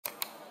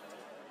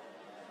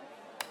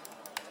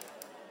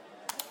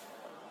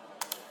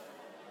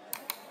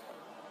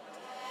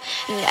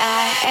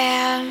I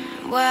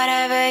am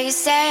whatever you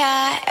say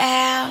I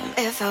am.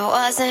 If I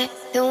wasn't,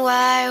 then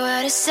why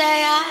would I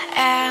say I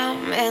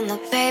am? In the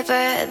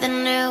paper, the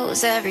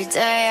news, every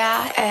day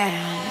I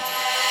am.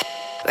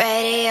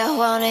 Radio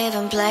won't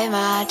even play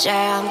my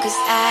jam, 'cause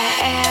I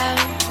am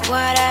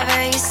whatever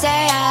you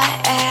say I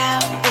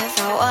am. If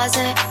I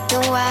wasn't,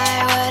 then why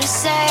would I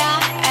say I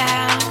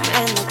am?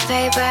 In the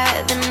paper,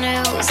 the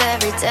news,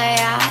 every day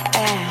I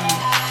am.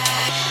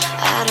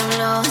 I don't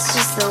know, it's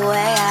just the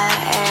way I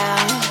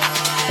am.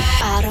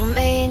 I don't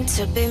mean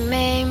to be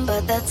mean,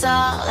 but that's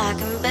all I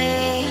can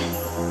be.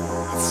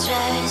 It's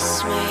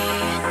just me.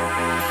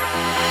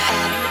 I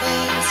don't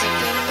mean to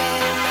be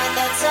mean, but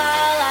that's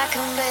all I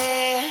can be.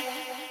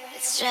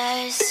 It's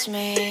just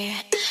me.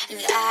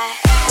 And I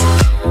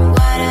am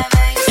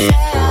whatever you say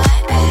I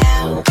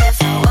am. If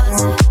I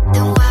wasn't,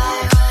 then why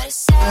would I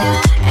say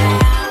I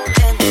am?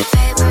 In the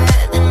paper,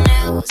 the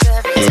news,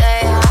 every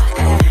day I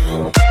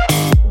am.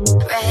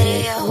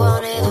 Radio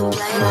won't even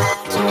play my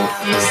drum,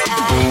 'cause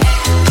I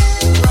am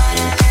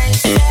whatever you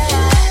say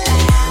I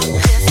am.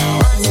 If I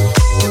wasn't,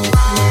 then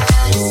why would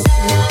I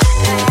say I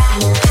am?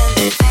 In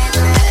the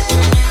paper, the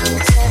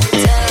news, every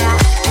day I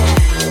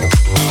am.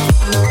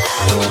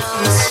 I don't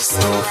know, it's just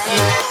the way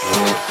I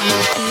am.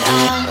 And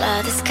all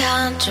of this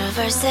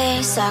controversy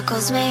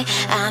circles me,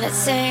 and it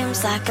seems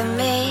like the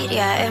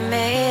media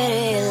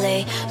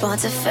immediately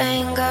points a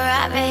finger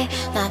at me.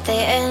 Not the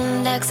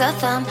index or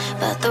thumb,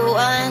 but the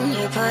one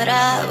you put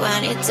up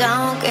when you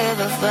don't give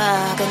a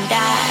fuck. And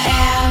I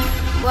am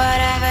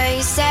whatever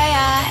you say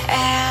I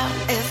am.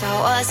 If I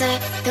wasn't,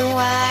 then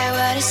why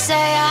would I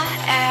say I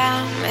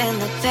am? In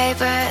the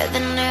paper,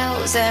 the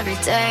news, every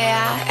day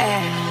I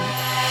am.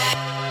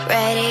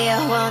 Radio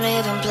won't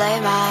even play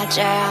my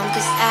jam,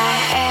 'cause I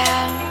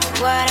am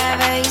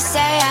whatever you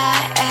say I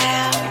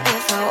am.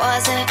 If I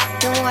wasn't,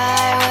 then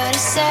why would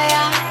I say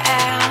I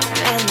am?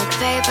 In the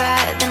paper,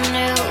 the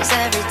news,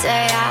 every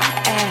day I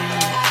am.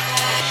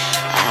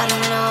 I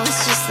don't know,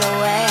 it's just the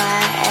way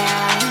I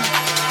am.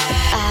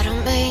 I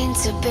don't mean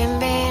to be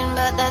mean,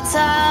 but that's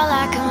all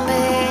I can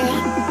be.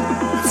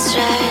 It's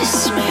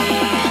just me.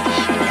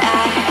 And I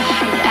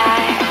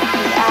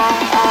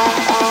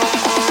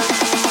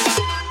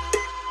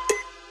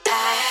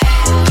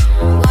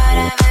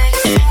whatever you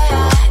say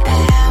I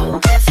am.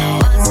 If I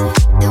wasn't,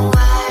 then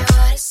why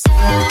would I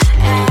say I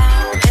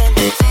am? In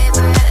the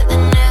paper, the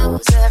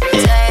news, every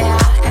day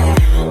I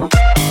am.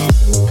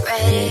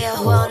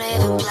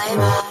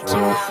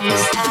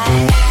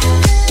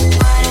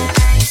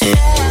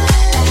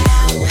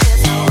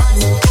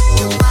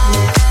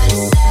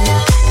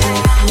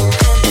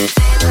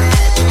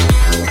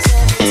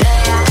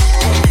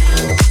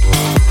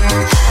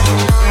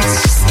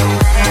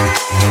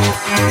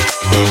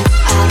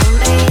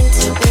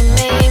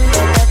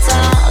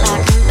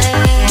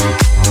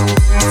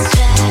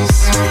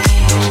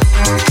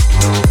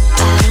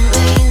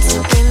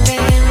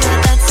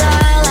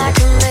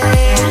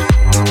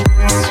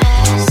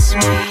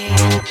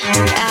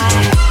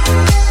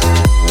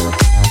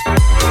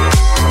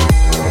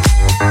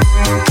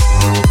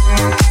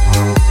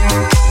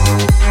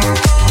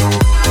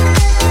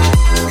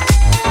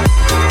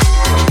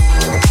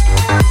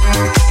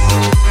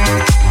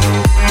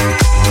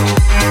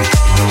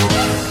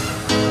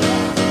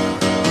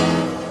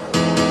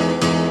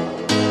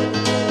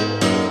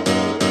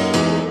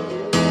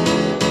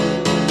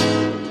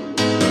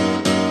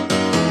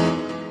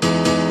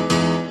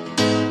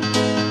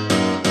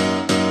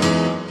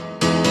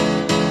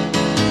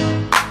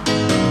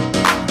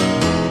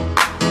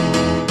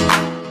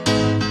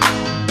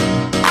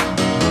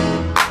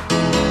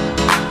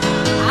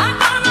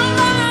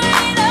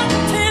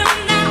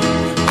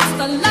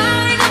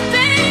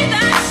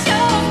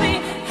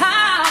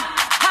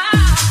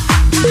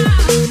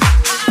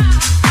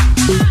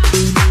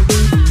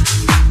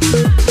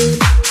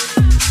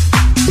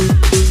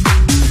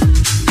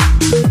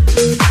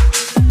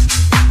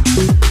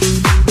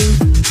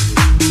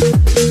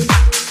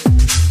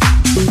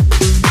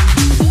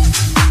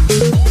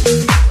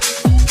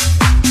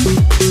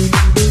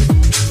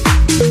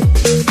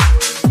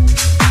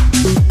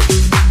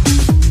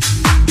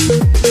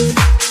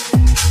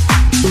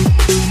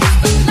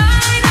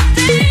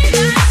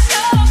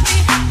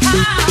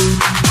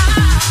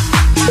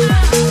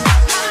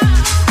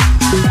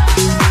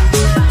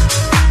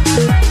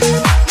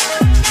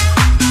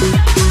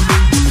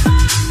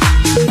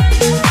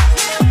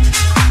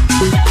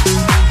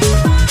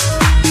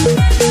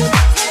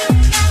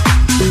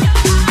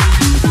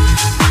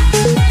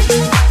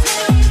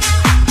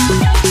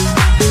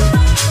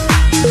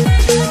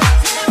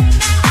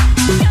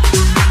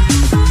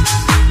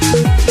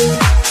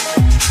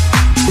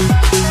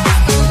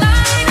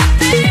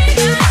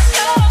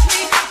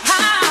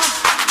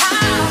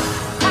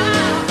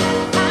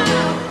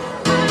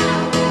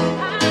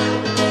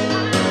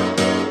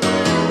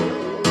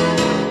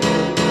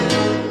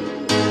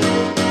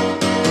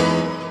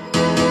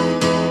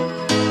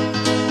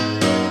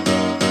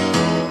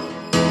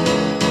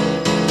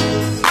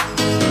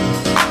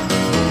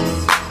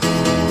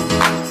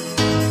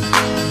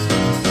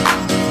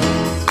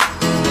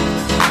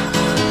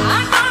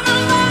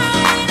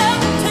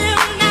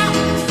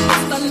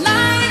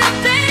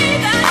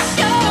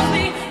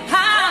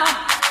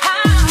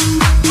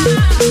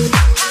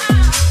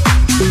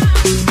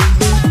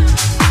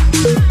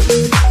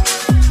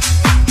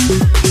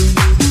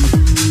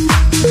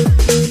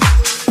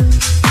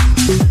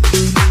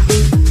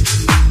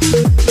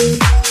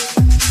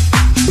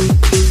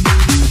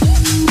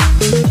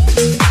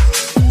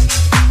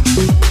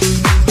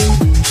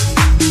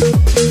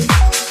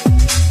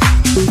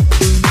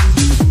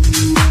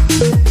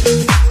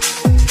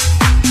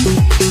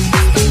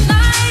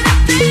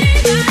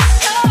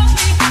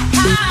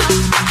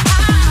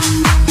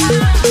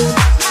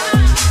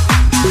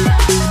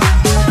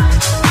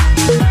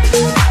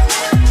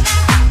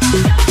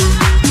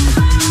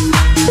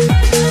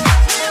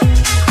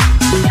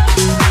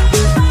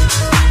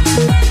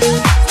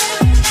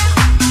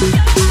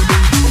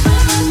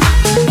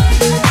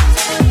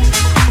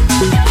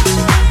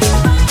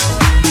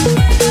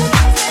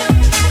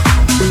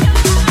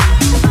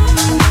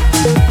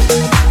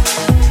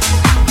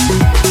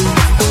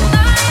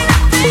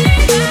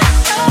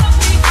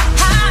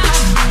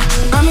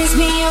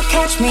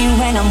 catch me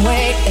when I'm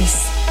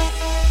weightless.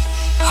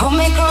 Hold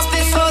me close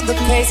before the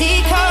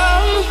crazy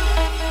come.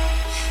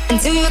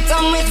 Until you're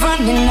done with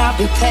running, I'll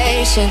be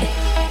patient.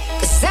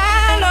 'Cause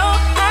I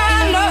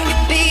know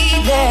you'll be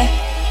there.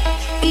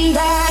 And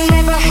I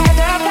never had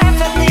a plan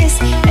for this.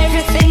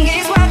 Everything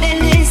is what it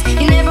is.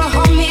 You never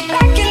hold me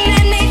back in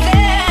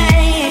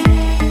anything.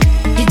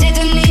 You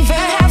didn't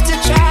even have to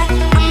try.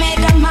 I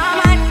made up my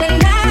mind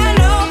and I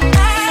know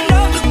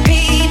you'll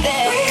be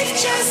there. With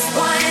just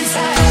one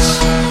touch,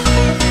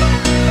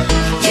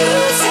 you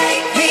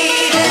take me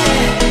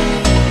there.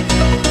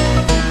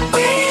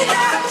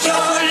 Without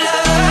your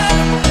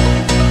love,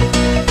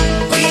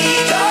 we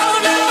go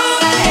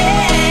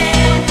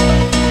nowhere.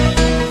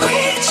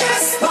 With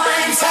just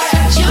one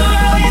touch, you're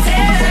always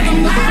there in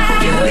my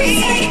mind. You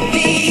take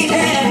me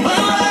there.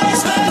 When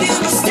words love, you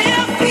will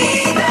still be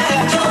there.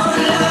 Your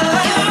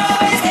love, you're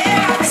always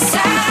there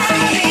beside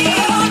me.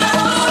 Go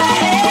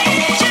nowhere.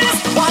 With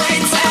just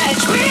one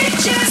touch, with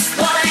just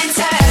one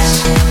touch.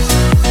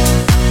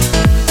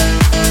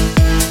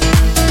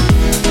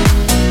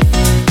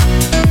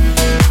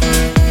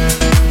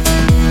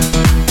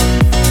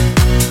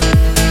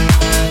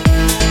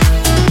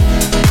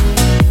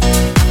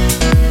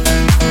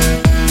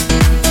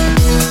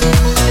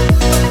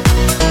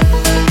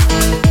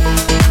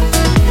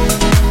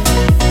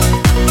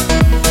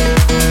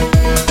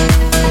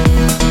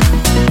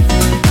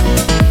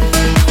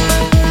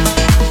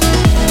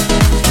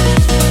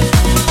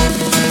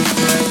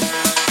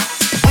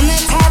 When the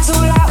tide's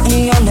all out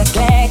and you're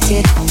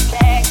neglected,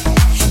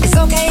 it's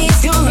okay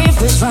if your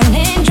river's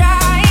running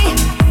dry.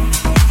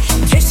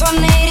 Flips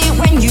 180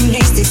 when you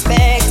least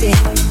expect it.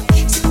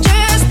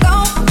 So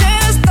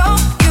just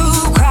don't you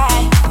cry.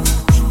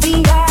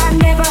 And I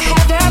never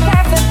had a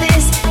plan for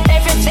this.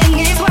 Everything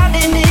is what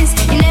it is.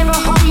 You never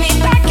hold me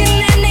back in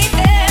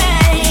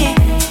anything.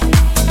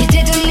 You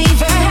didn't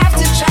even have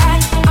to try.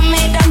 I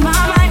made up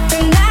my mind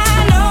and I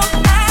know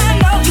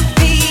you'll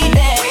be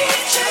there.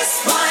 With just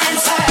one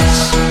touch,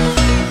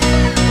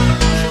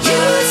 you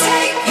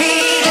take me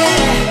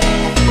there.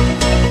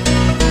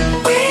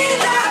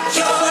 Without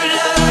your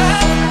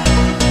love,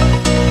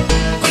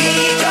 we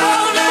go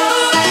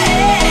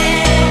nowhere.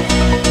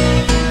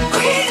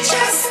 With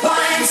just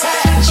one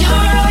touch,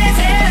 you're always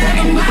there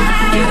in my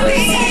mind. You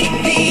take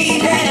me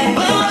there.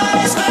 When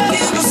words love,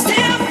 you will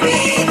still be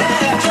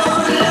there. Your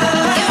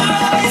love, you're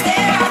always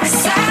there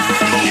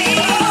beside me.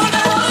 Go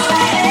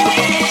nowhere.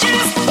 With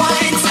just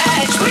one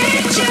touch,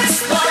 with just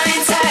one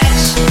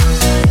touch.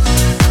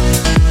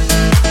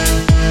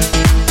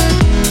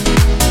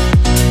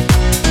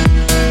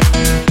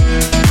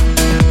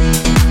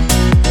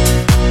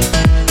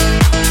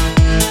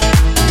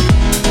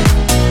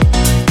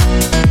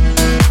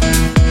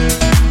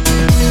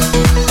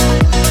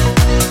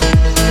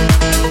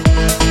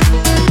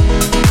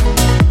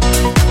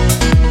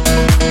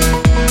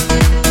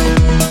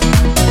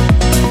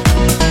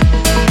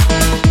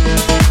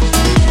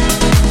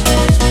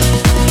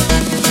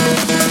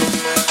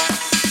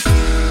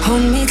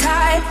 Hold me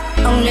tight,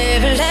 I'll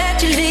never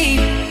let you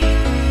leave.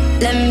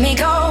 Let me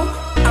go,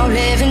 I'll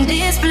live in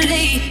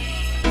disbelief.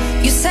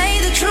 You say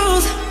the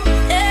truth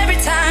every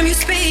time you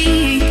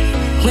speak.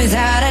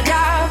 Without a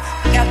doubt,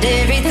 got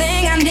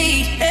everything I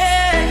need.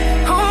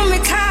 Yeah. Hold me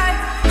tight,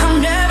 I'll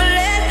never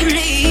let you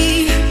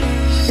leave.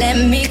 Let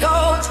me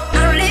go,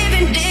 I'll live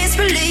in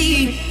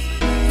disbelief.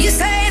 You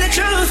say the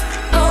truth,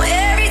 oh,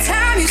 every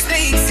time you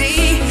speak.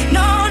 See,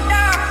 no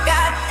doubt,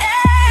 got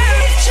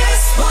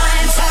just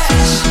one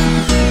touch.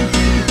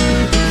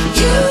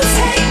 You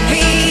take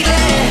me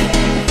there.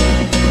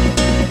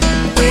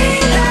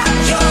 Without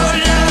your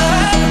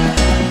love,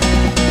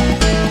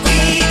 we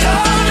go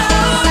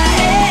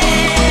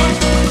nowhere.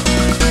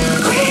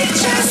 With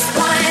just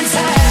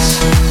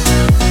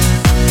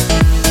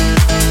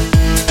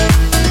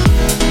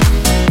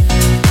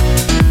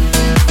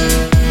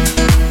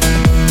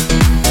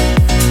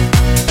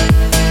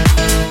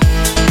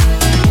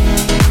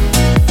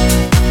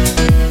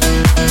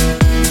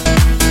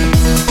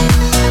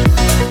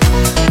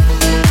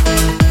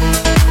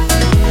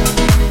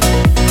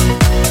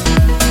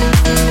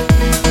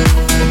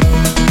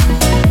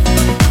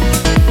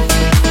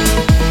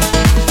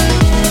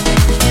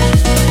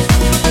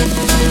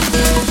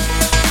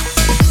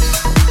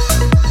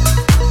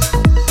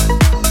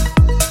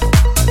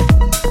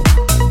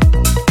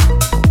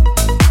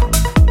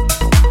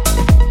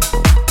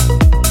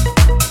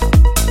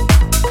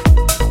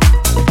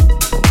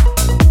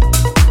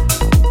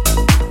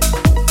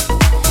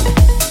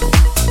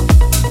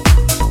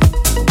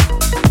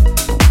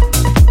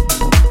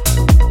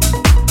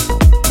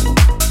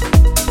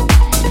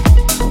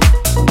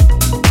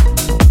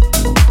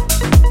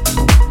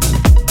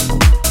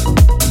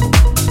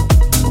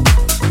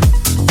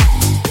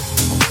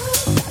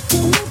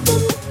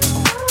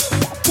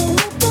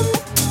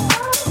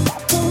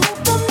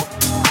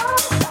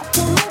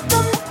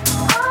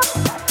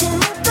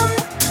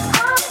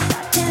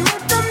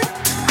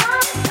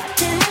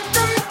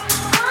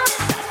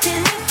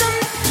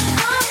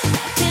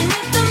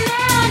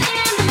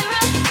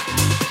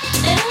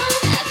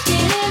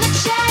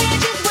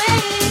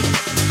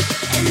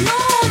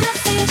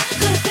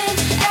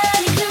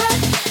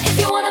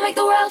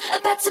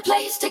better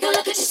place. Take a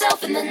look at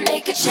yourself and then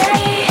make a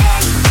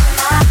change.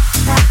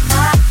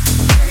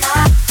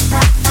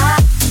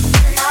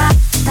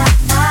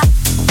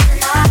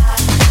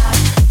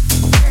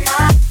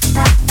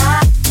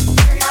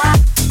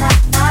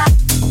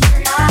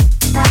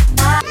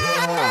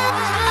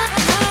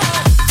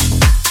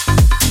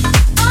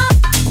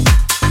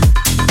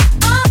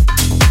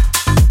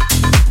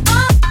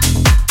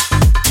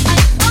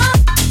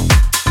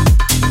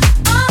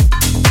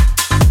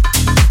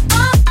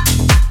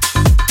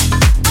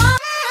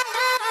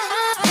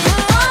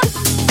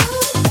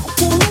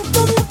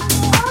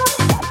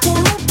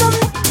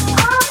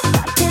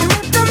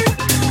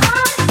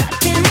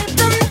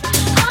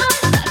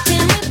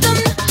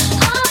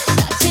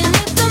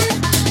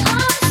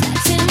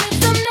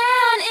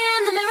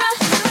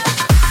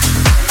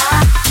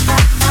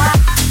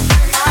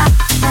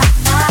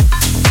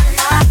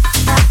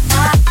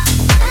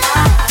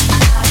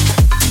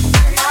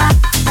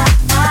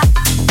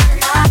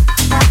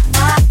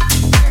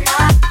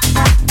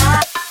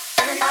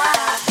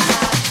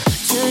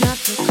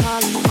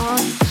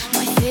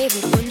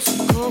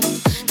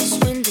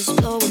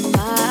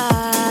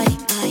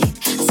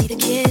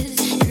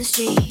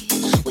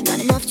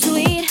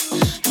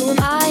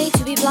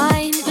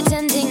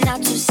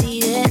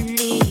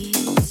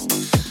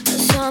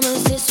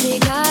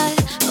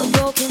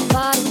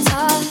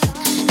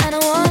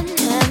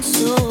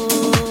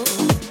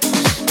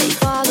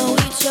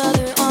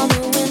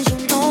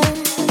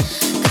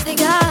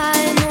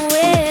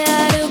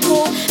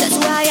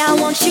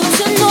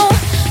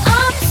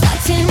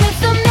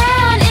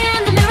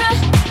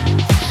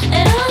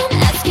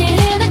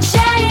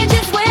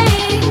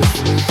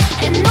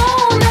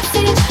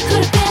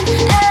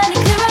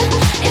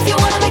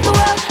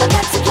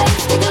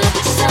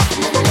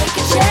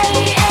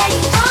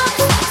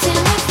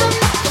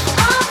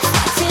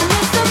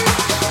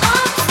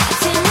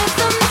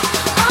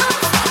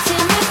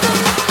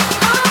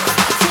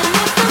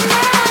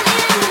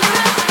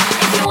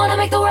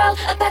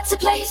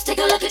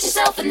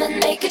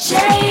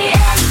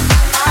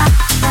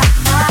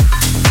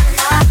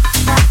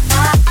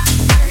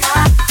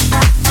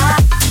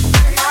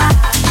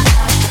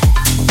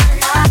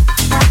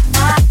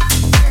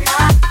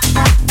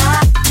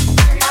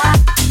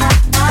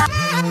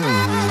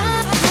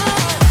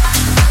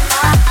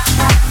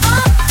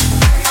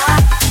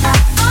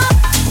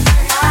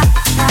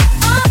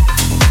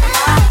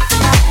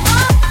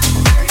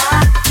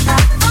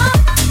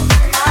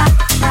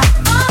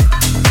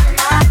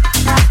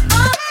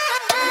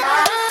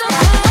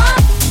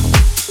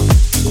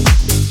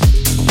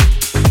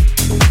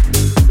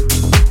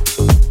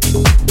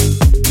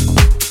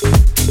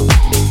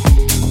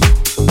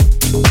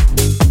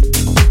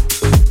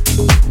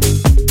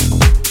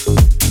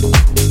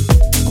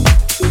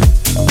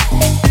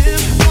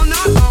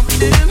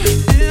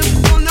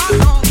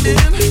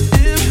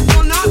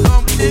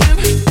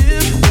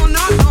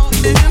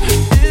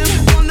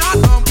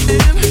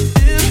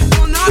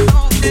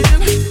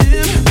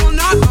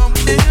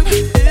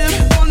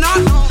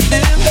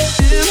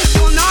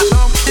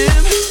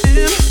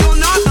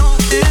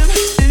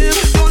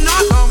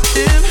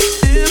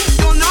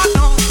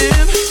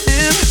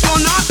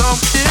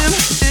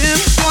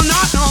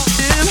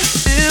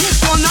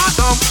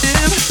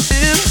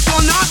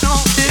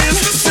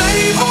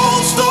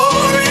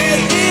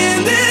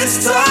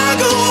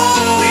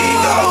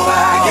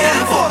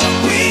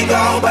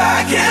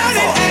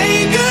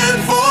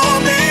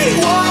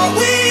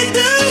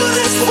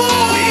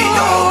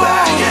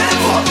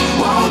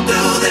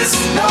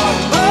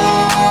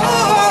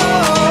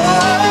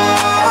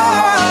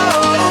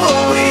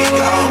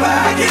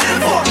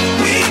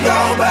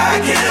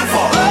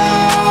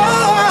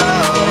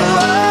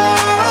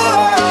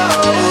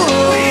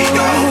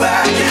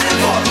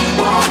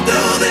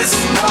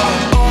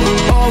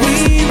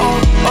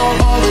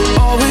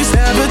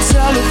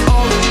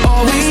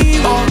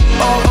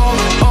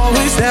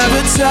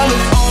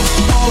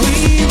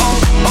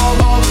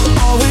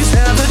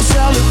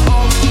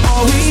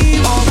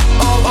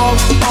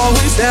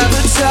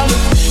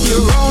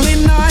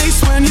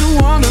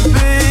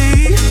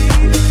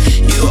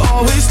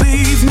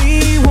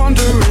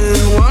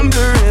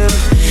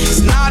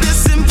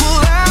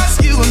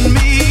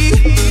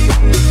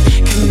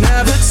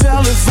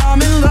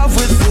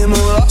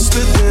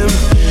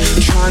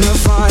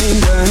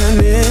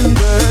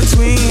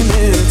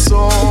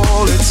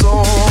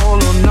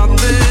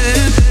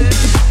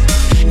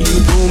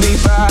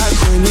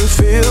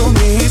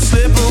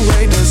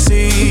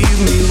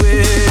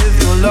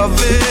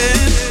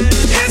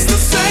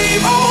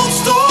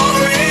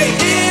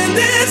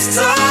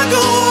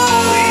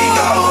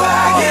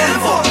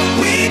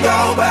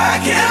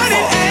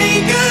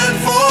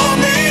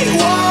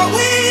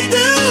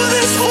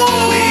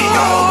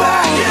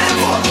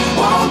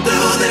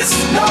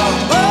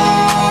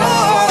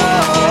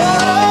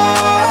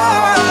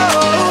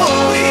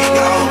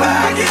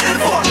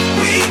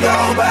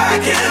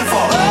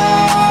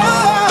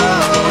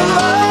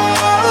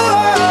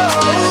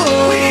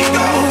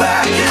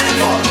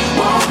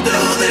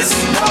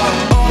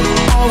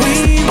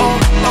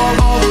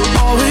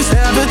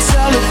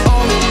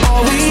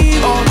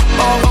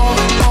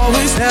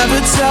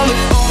 never tell it.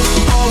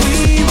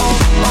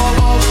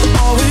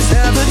 Always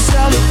never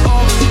tell it.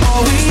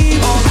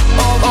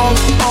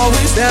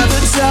 Always never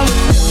tell it.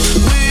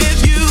 With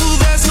you,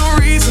 there's no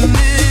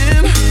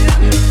reasoning.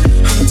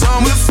 I'm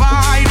done with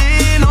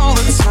fighting all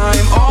the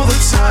time, all the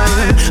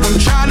time. I'm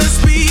trying to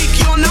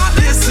speak, you're not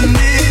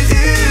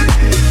listening.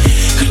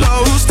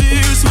 Closed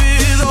ears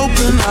with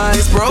open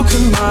eyes,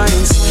 broken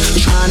minds.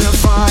 Trying to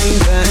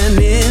find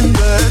an in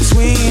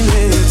between.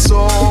 It's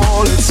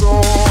all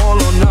or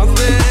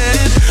nothing.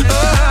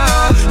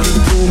 You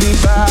pull me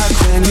back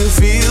when you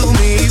feel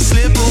me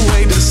slip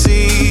away,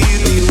 deceive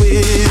me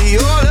with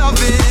your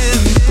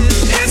loving.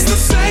 It's the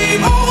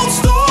same old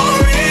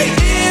story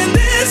in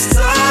this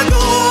tug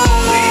of war.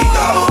 We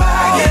go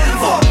back and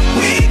forth,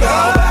 we go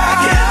back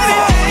and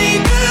forth. It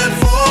ain't good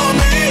for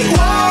me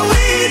what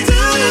we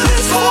do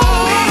this for.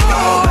 We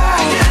go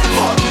back and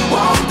forth,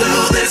 won't do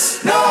this,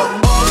 no.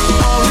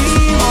 Always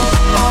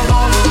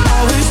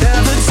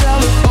never tell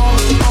it.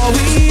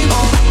 Always never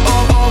tell it.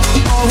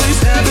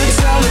 Always never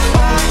tell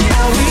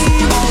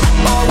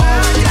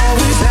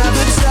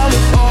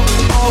it.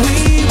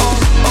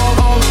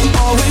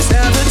 Always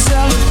never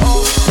tell it.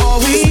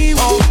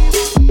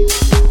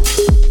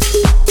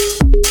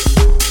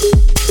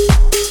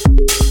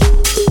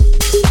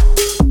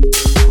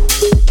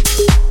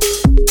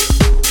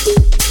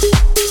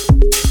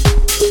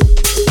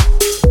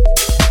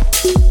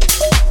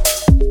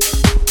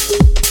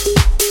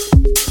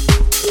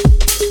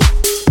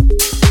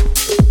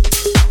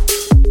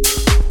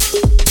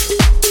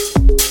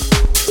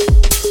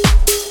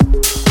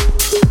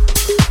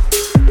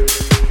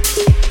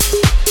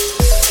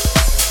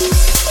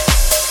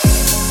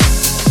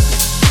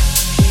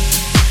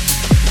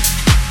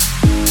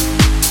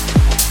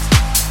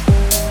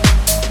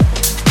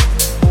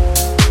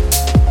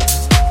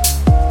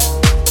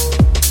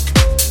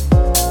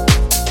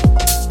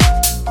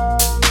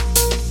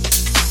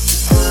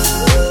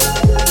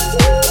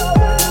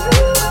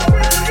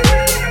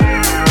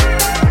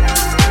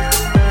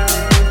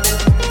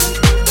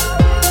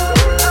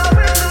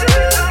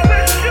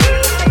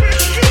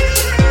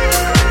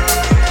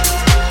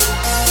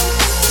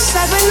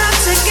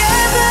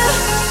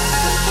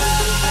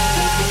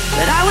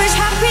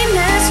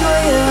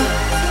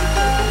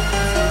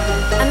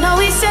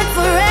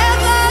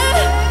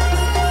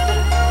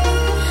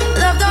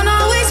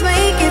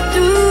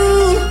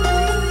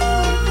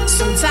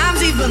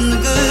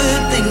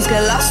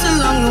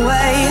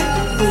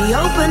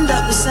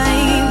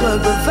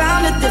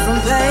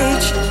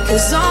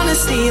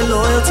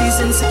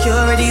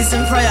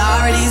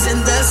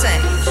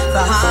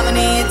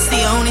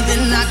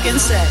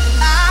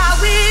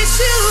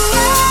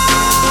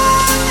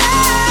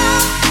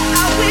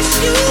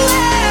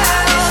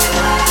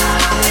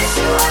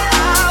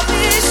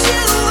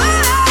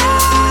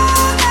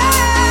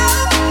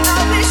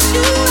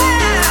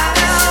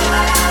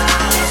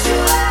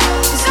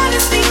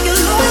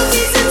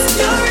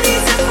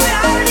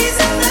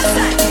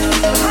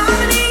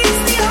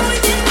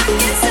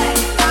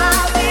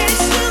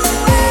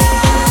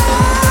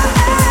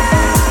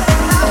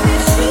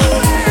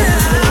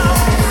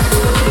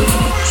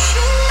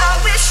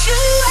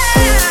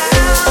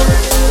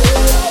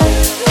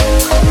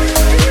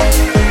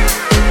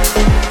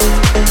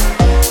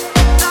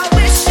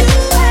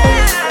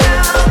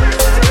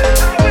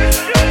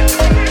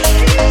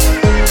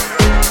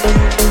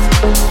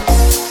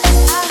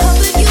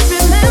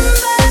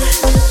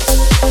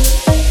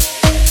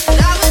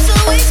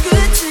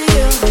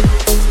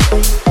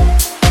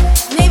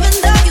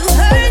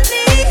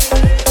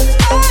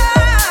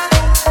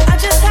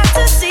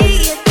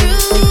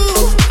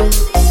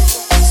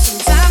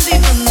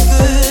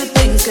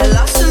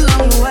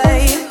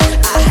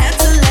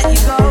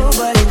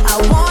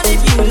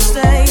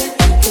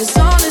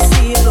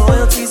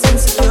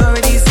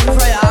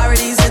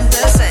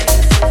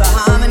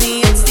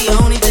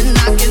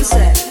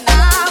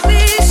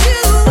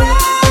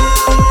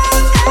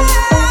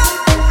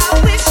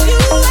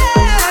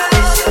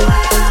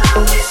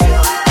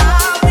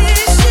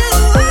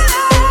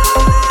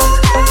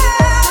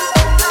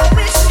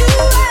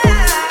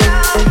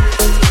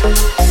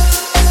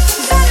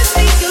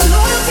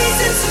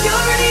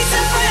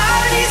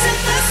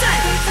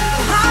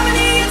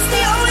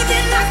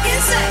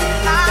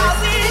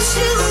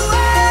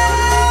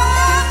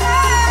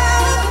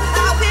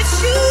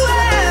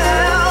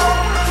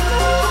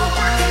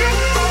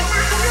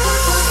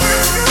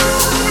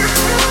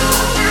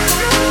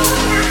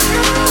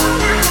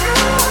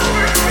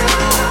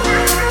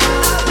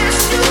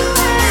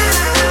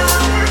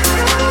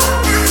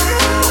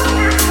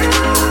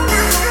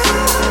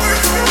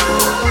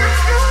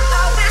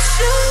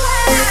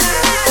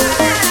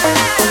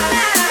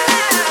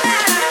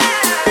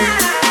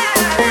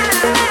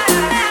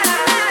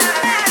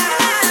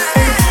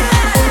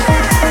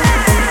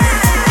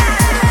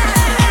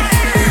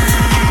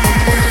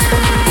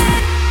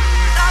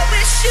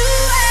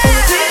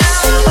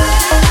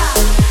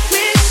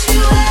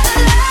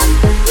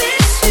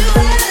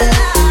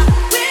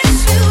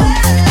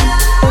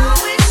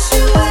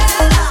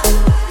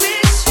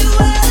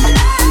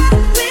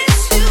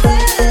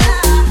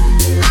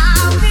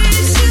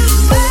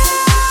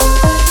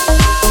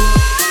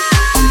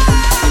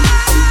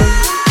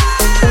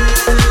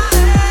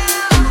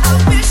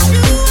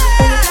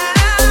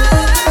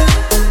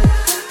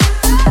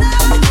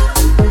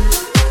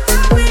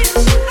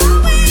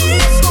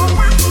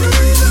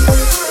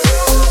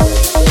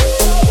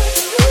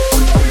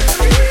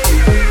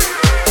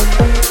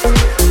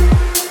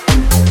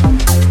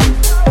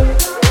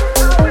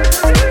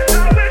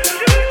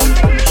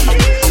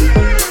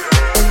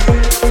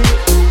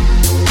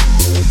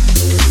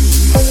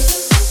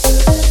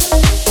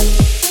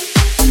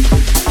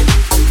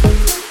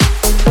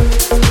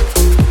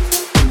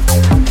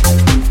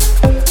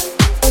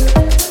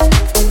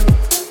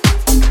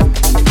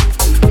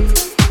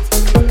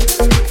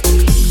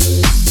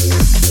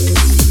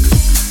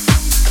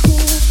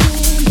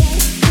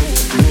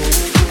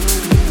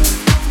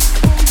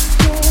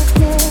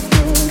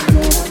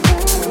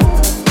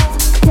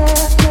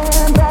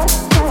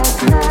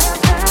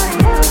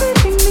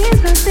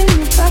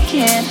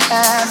 can't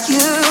have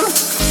you.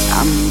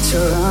 I'm in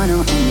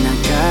Toronto and I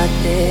got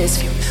this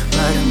view,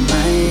 but I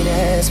might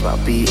as well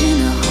be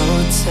in a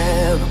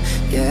hotel room.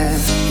 Yeah,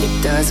 it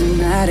doesn't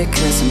matter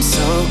cause I'm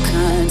so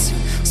consumed,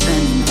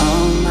 spending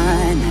all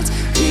my nights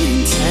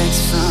reading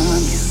texts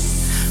from you.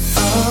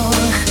 Oh,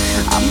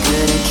 I'm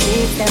good at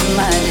keeping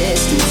my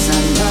distance. I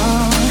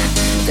know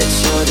that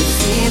you're the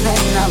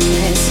feeling I'm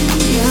missing.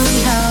 You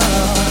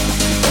know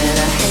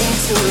that I hate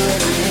to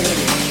admit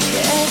it.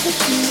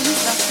 Everything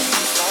is nothing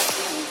if I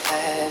can't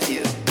have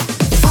you.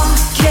 I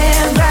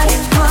can't write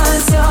one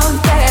song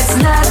that's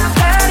not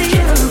about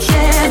you.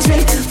 Can't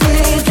drink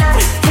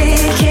without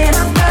thinking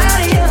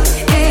about you.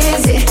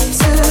 Is it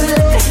too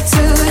late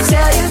to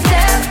tell you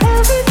that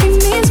everything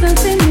means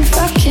nothing if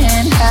I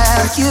can't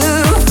have you?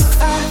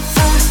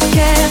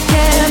 Can't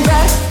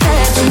write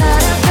that's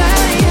not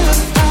about you.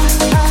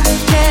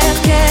 Can't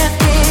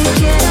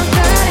thinking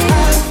about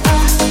you.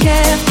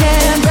 Can't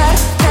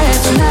write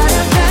that's not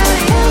about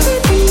you.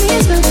 Everything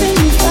means nothing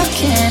if I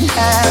can't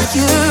have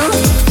you.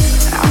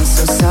 I'm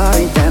so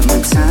sorry that my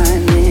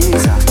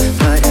timing's off,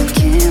 but I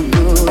can't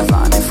move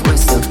on if we're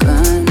still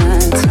gonna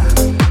talk.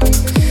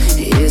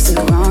 Is it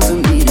wrong for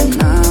me to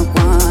not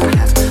want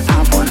half? I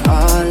want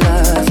all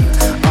of you,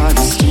 all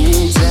the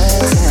strings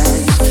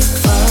attached.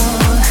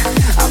 Oh,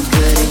 I'm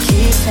good at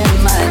keeping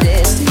my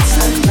distance.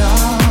 I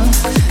know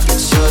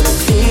that you're the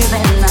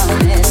feeling I'm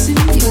missing.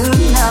 You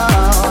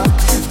know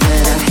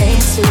that I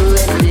hate to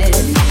admit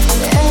it.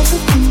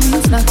 Everything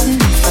means nothing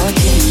if I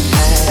can't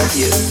have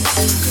you.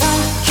 I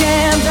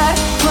can't write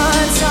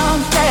one song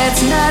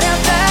that's not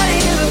about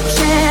you.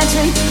 Can't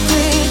drink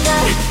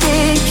without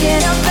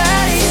thinking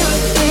about you.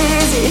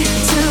 Is it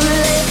too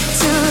late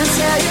to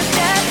tell you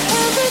that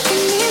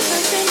everything means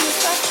nothing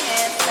if I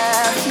can't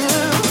have you?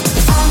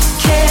 I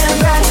can't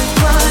write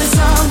one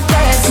song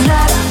that's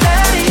not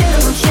about you.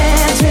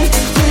 Can't drink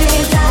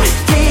without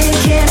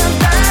thinking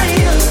about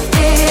you.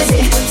 Is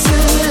it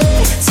too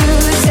late to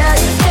tell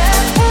you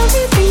that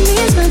everything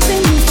means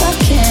nothing if I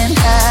can't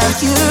have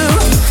you?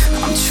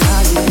 I'm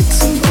trying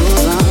to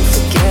move on,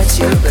 forget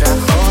you, but I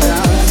hold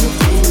on.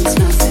 Everything's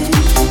nothing,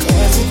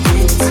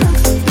 everything's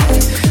nothing,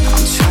 babe.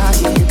 I'm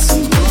trying to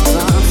move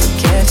on,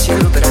 forget you,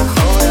 but I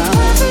hold on.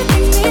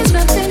 Everything means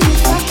nothing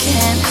if I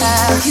can't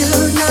have you.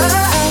 No,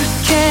 I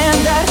can't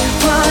write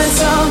one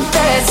song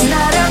that's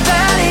not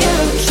about you.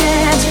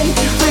 Can't drink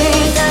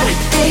without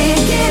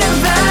thinking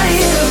about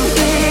you.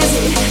 Is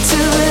it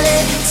too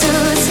late to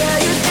tell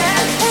you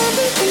that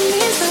everything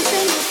means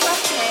nothing if I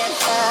can't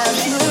have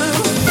you?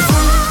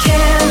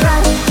 Can't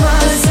write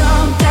one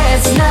song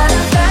that's not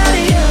about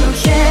you.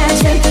 Can't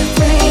drink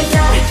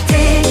without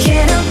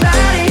thinking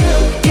about you.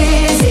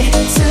 Is it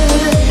too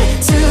late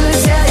to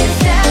tell you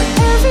that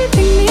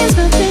everything means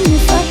nothing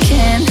if I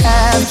can't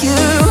have you?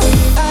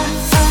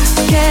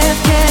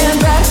 Can't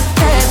write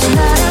that's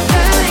not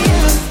about you.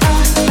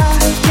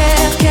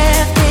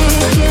 Can't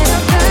thinking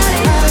about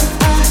you.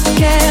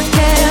 Can't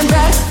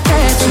write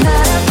that's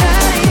not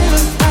about you.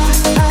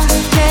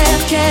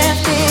 Can't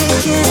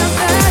thinking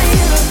about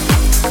you.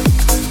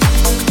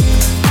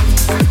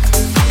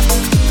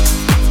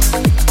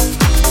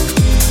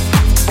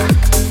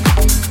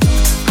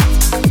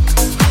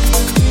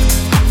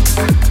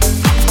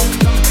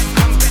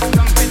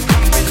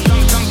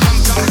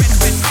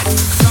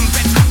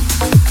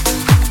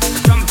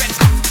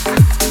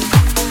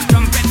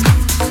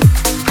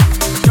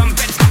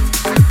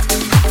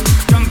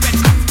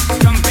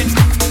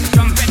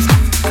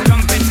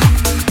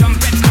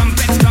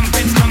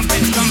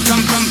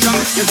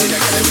 You see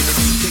that girl with the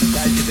big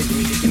tight,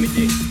 gimme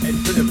the, head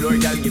to the floor,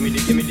 girl, gimme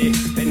the,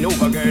 bend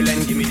over, girl,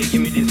 and gimme the,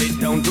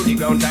 sit down to the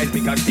ground,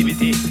 seismic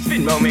activity,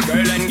 spin round me,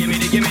 girl, and gimme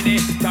the,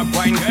 top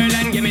wine, girl,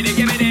 and gimme the,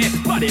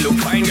 body look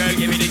fine, girl,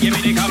 gimme the,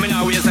 coming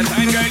out, waste of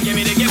time, girl,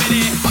 gimme the,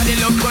 body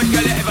look good,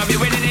 girl, you ever be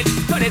winning it,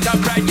 turn it up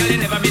right, girl,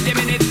 you never be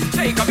dimming it,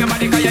 shake up your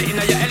body, cause you're in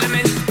your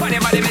element, funny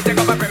body, me take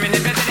up a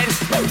permanent residence,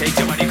 rotate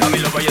your body, come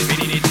in over, you're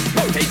spinning it,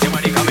 rotate your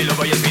body, come in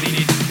over, you're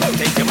spinning it,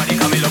 rotate your body,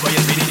 come in over,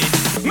 you're spinning it,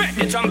 make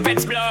the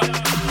trumpets blow.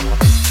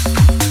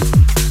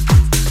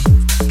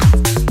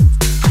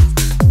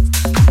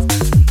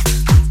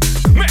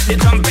 The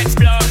trumpets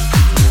blow.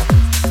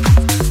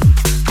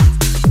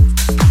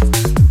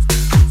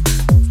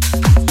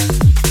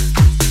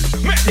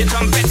 Make the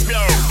trumpets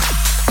blow.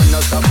 And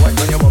now stop watch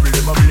when you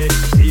bubbly.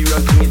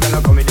 Serious thing is not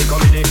a comedy.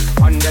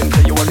 And them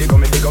say you want the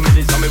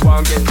comedy. Some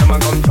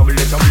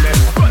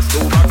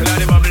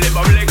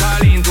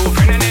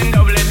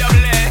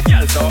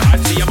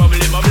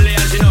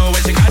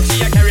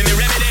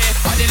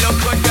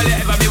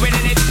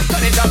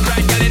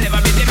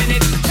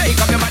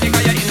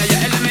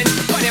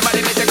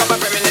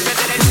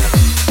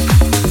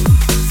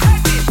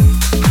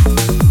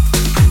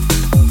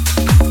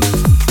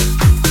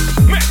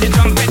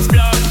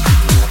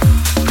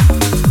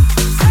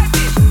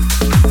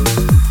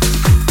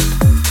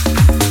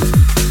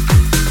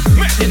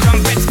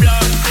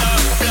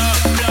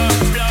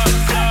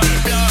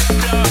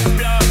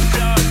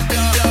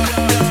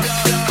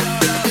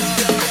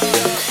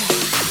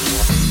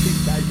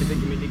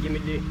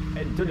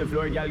the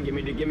floor, girl, give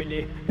me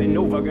the. Bend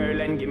over,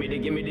 girl, and give me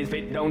the.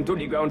 Spit down to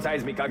the ground,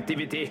 seismic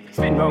activity.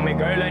 Spin round me,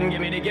 girl, and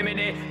give me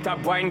the.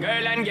 Top wine,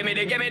 girl, and give me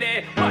the.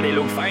 Body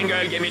look fine,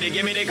 girl, give me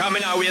the.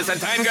 Coming out, waste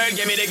of time, girl,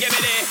 give me the. Tick,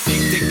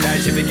 tick,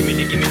 dash, if you give me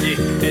the.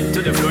 Head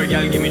to the floor,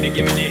 girl, give me the.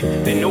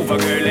 Bend over,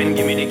 girl, and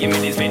give me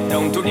the. Spit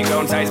down to the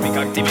ground, seismic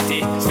activity.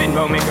 Spin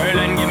round me, girl,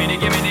 and give me the.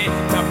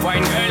 Top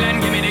wine, girl,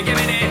 and give me the.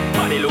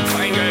 Body look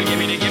fine, girl, give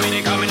me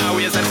the. Coming out,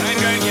 waste of time,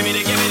 girl, give me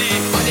the.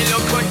 Body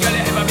look good, girl,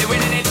 you ever be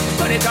winning it.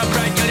 Turn it up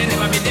right, girl, you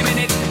never be dimming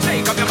it.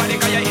 Take up your body,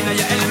 cause you're in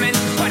your element.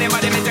 Body,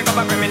 me take up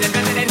a permanent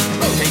residence.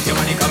 Rotate your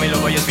body, come in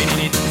over, you're spinning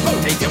it.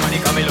 Rotate your body,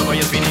 come in over,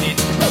 you're spinning it.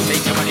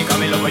 Rotate your body,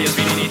 come in over, you're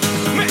spinning it.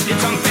 Make the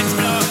trumpets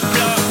blow,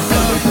 blow,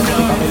 blow,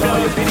 blow, blow,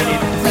 you're spinning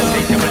it.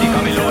 Rotate your body,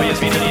 come in over, you're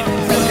spinning it.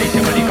 Rotate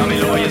your body, come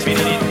in over, you're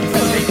spinning it.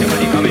 Rotate your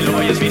body, come in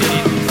over, you're spinning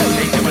it.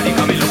 Rotate your body,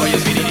 come in over, you're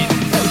spinning it.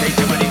 Rotate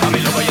your body, come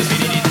in over, you're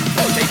spinning it.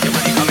 Rotate your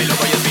body, come in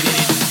over, you're spinning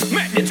it.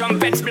 Make the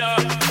trumpets blow.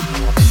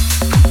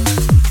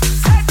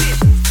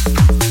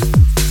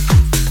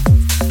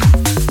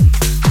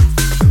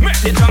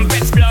 The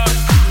trumpets blow.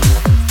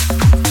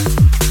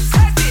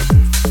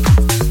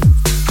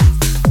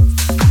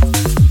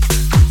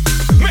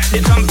 Make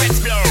the trumpets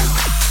blow.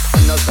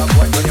 And now stop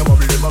white when you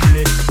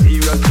bubbly.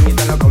 Serious thing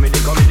it and a comedy.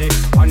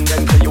 And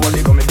then say you want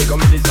the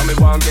comedy. So me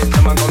want get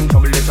some and come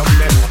trouble.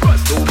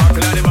 Bust two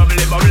buckle of the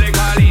bubbly.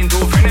 Call in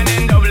two friend and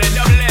then double.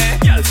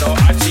 Girl so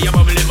hot she a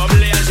bubbly.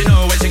 And she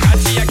know when she got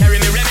she a carry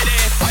me remedy.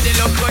 Body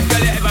look good, girl,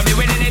 you ever be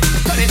winning it.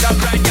 Turn it up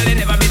right, girl, you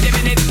never be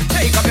dimming it.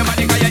 Take up your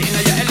body, cause you're in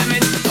your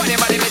element. Body,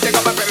 me take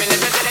up a permanent.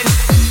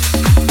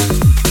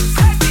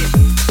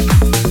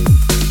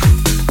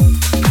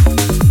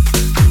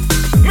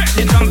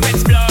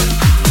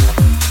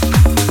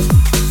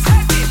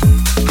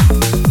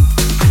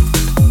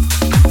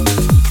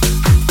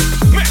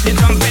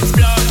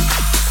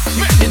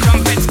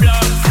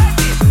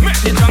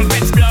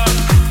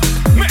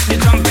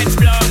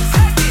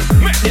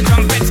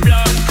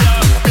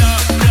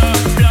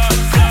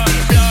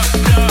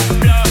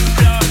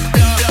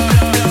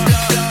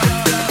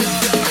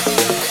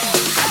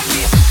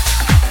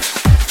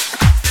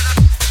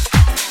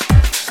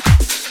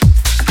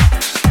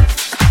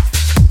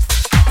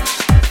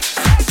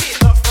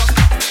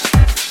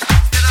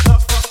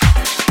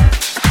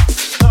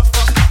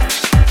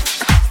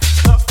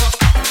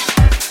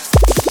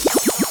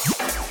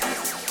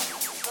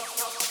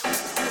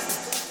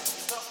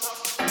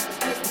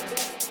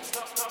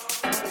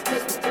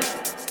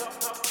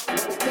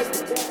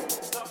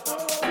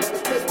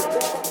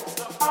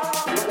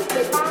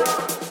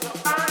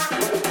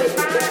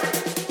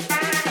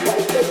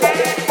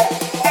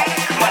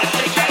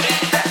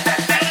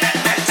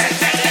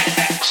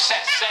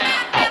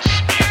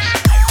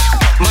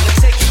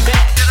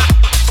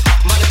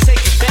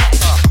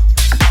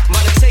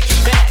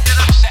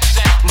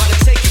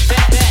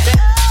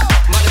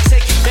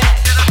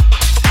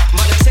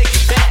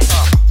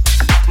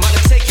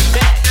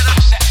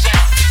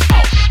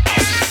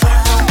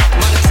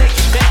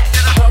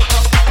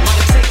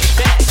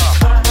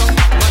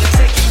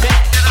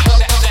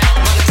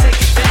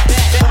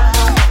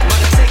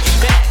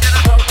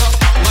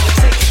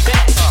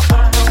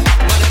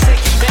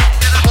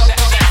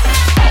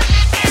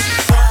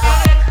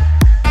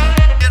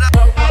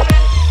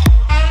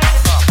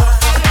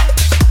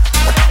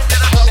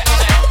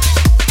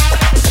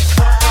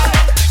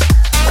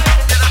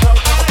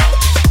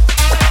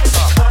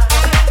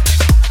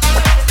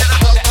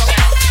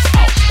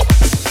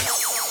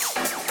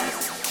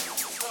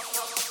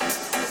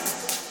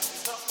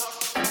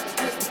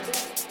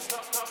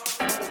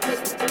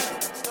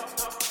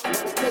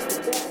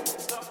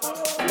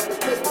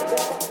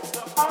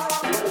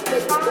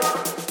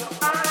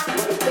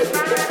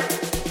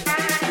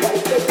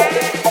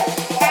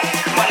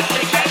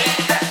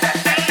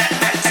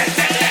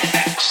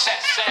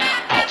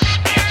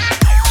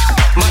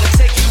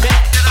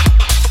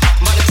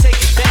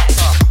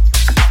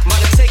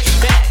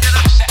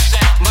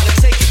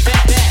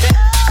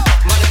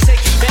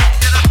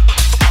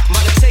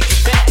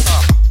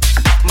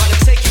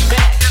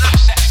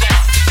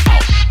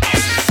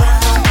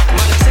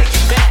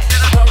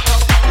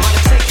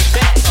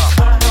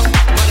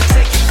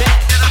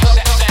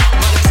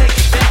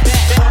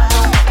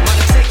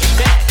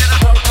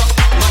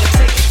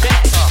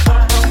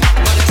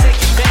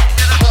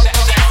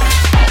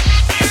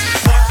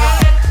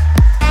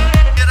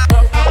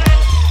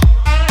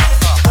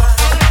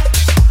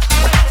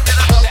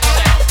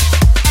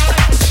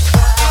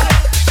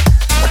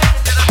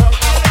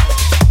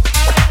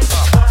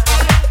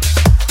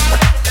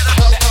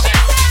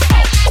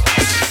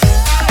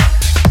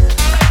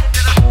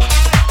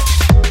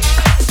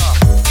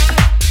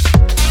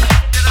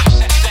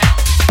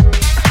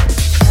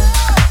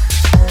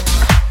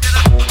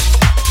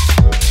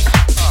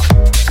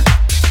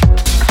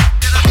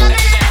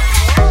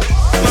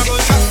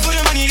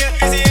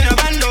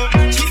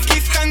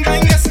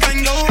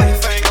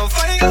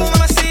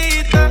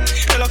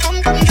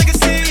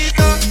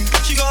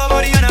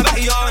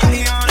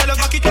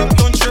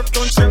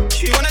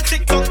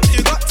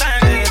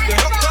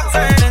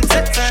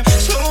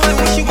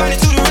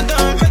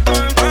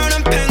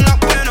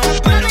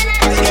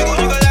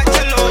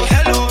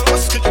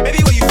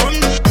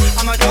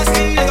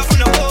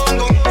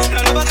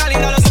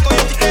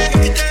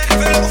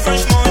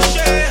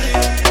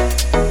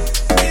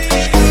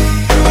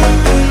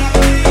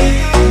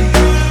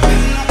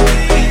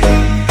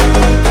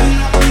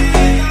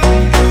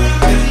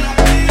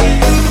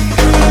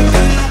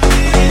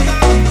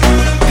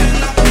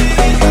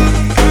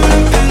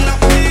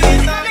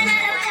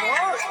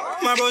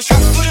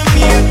 Put the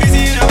money in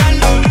busy in a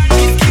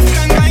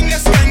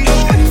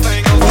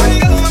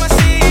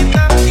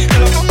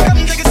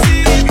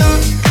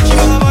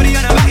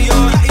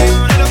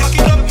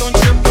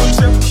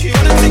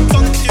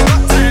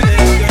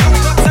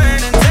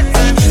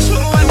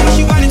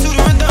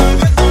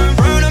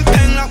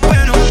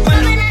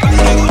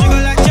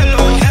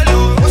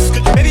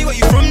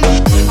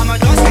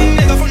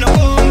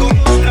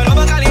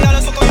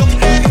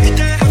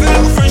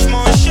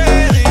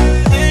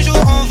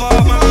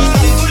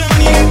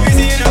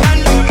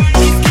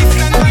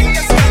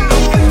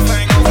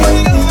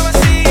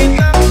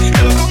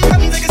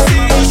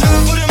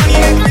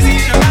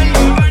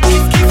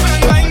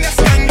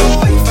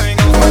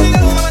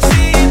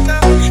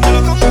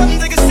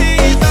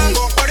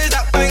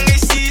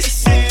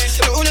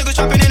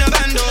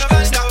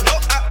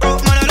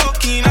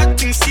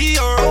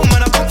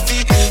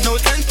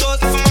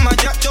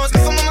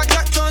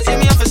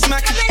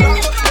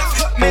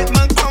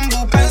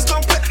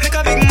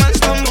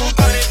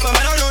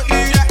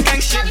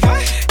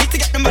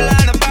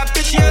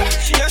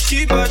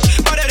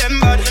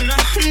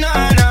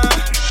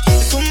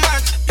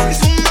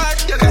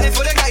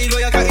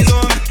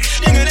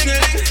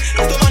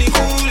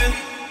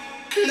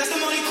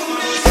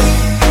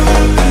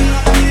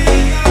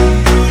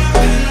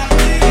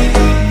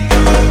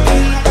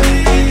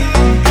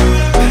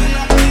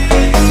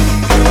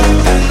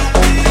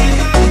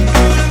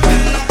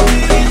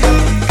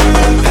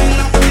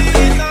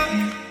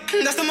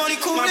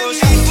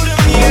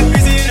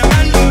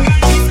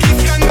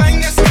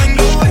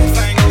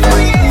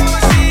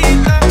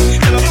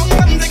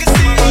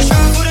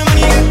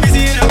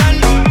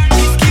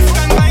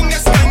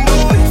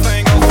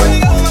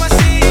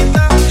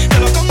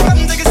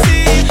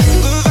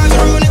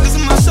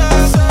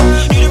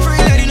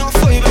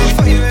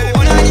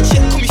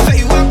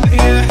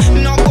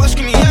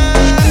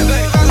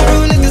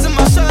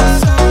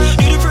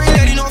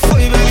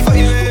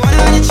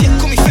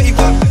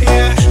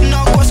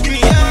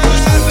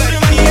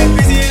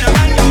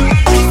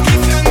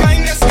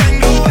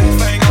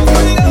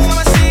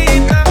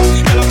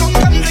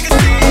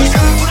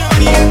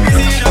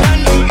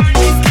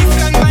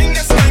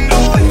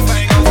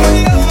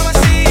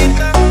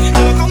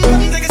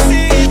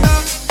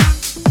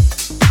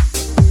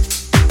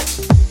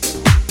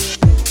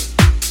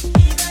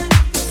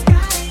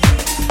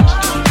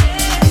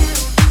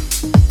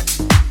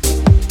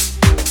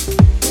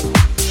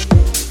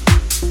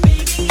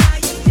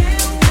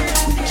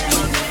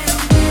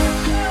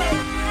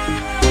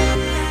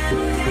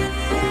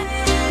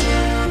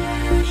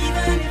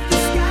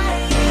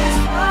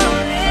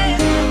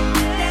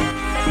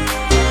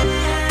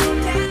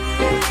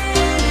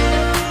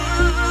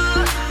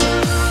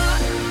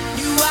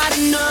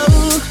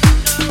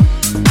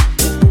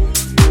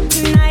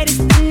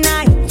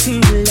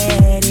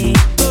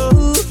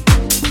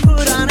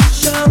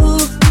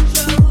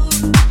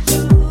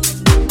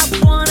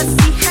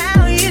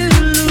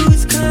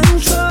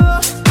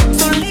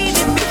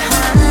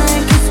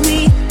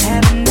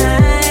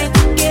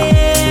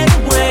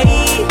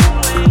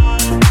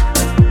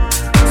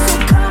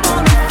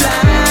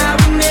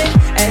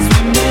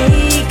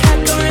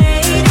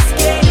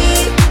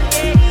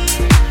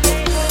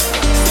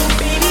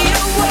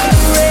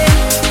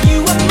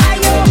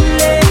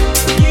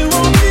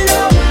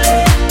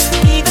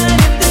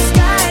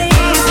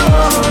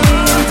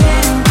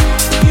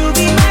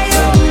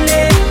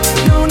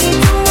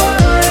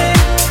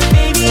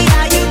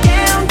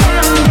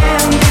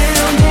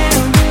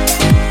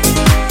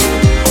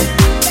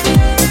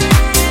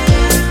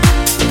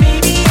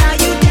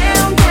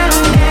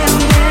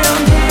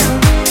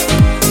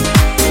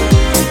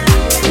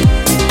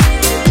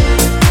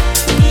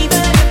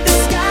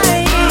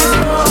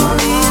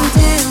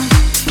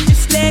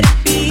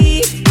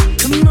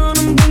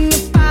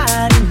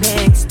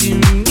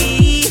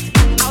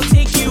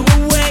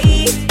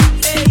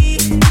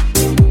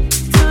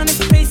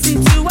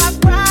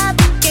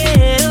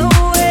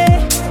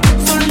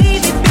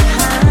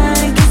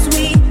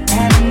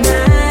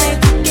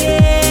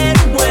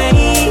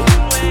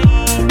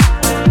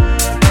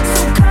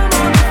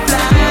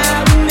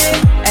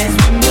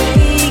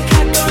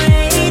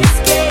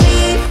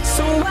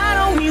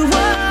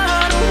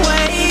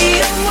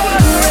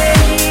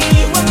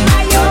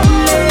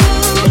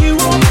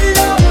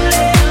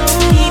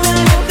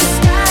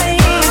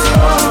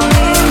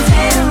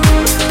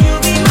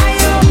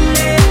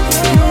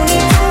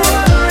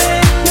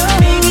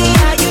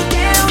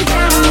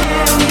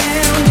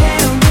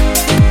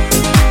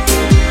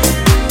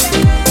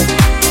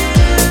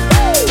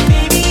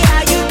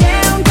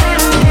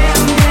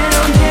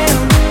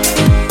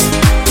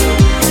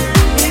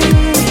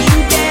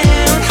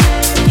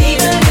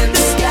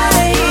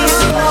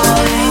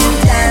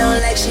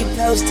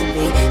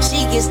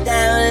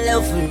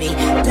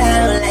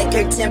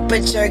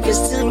temperature,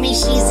 cause to me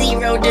she's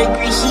 0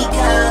 degrees. She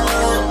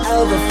cold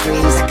over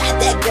freeze. I got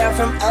that girl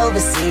from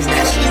overseas.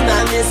 Now she's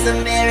my Miss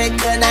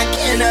America, and I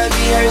cannot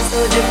be her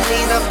soldier,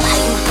 please. I'm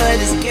fighting for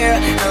this girl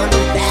on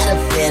the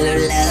battlefield of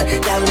love.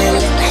 Don't it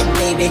look like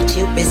baby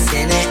Cupid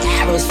sending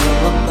arrows from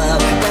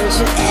above? Don't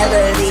you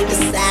ever leave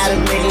aside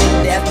of me,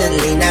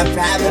 definitely not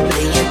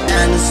probably. And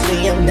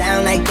honestly, I'm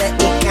down like the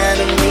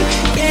economy.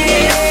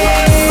 Yeah.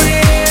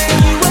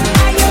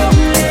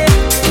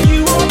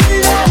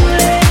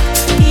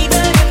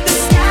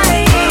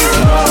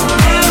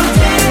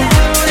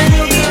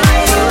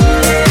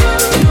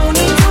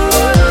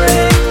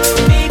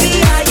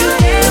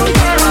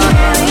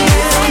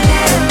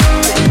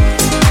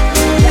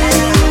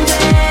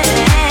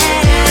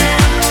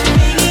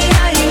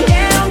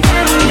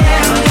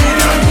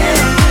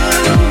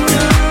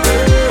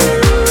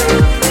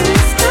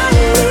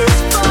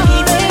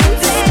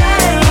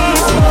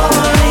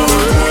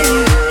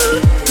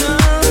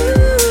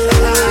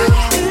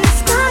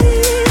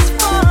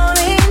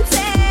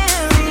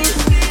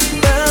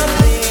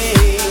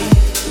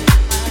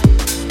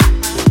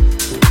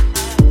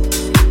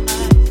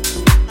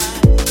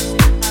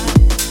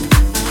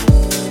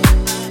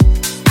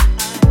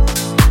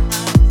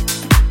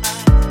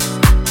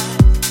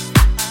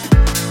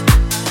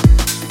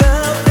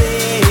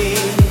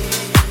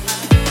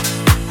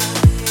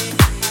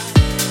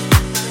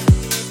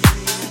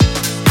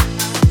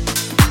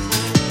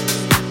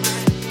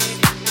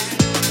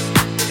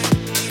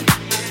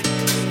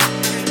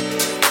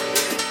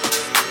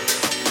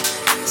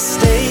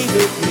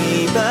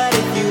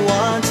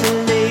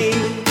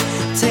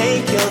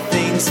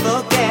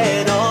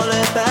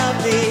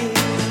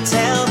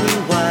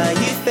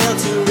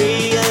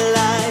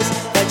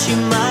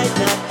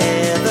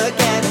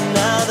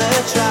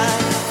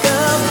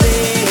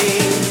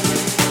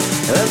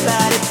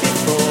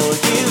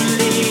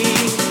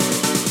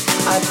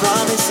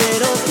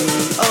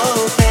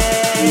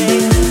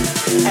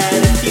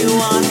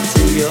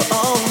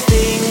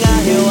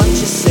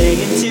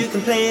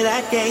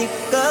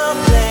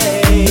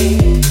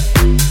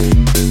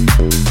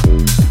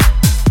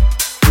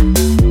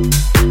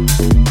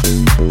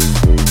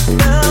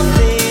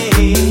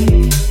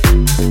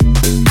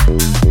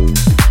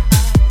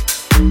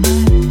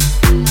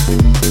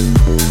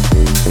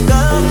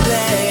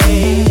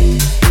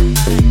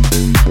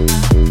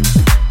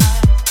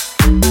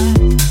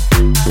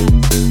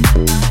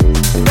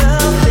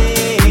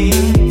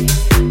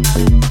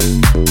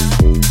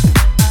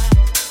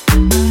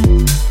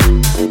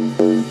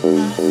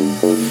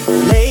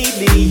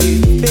 Lately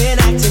you've been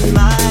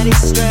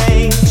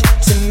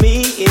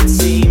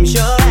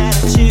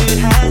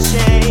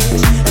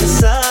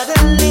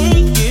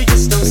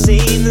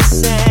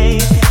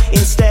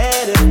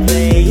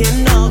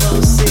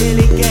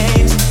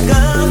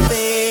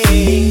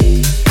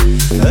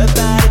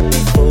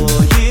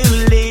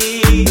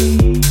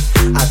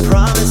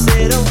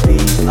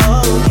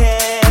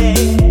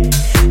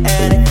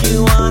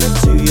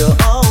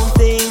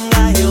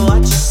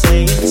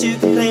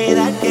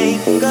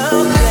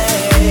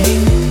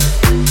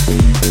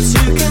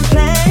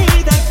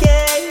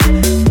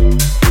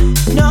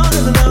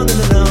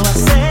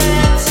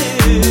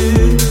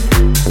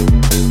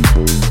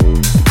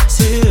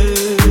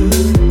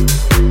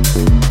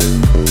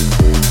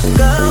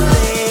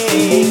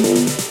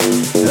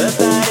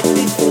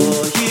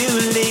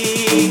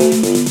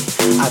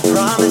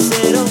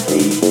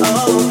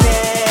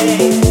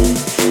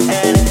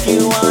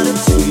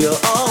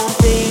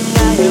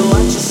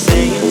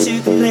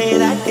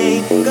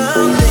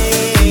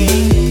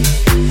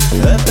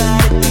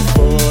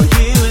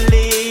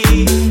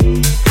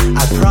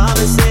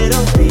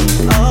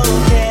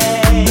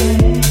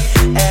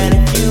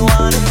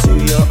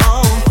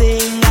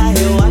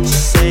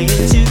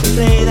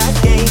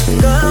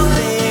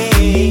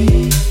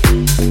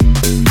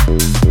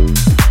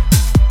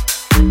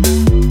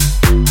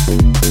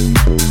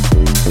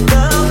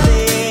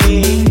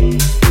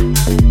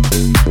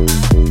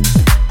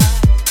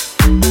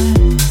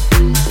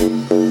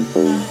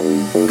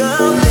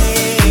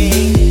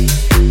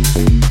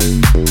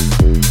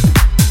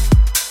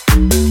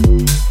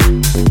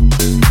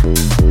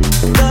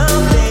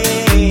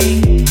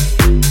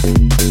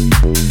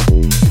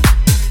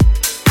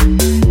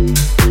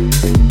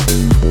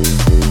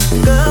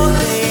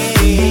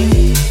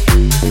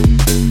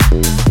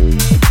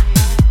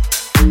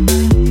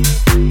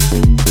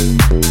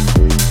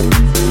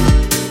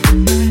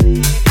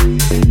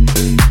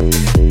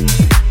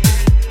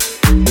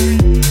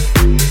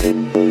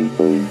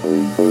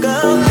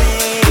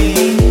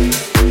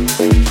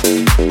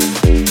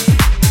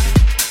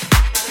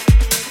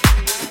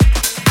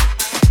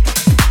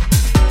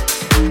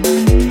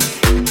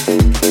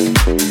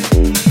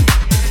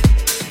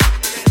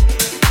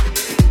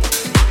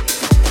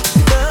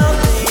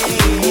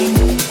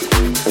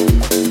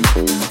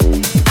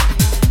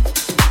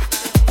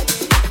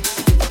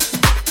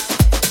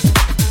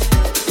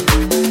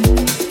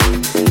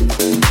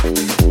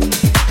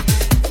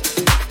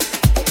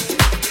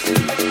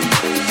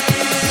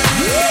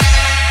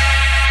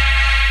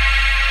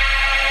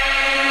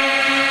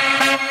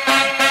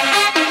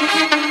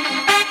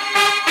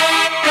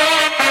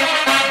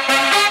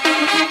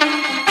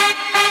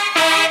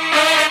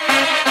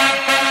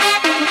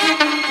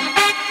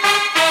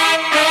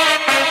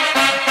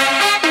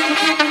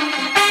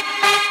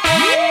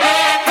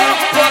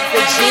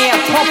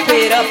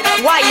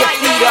while your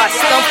feet are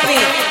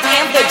stumping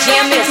and the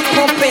jam is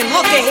pumping.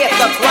 Look ahead,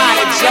 the crowd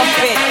are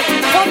jumping.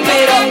 Pump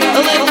it up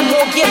a little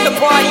more, get the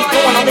party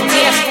going on the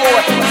dance floor.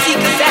 See,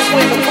 'cause that's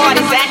where the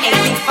party's at, and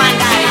you find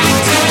out if you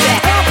do that.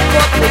 Pump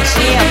up the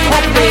jam,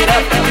 pump it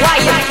up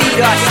while your feet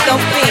are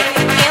stumping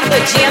and the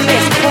jam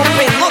is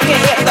pumping. Look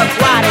ahead, the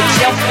crowd are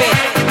jumping.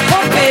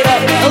 Pump it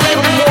up a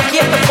little more,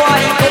 get the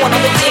party going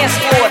on the dance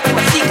floor.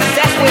 See, 'cause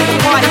that's where the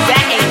party's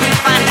at, and you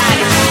find out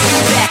if you do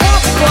that.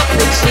 Pump up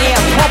the jam,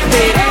 pump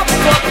it up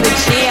the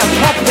jam,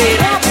 pump it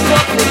up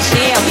the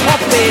jam,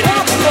 pump it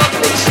up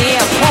the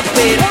jam, pump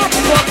it up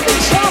the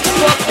jump,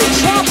 up the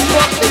jump,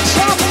 up the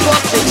jump,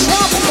 up the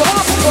jump,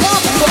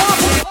 up,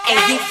 and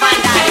you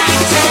find out if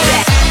you do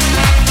that.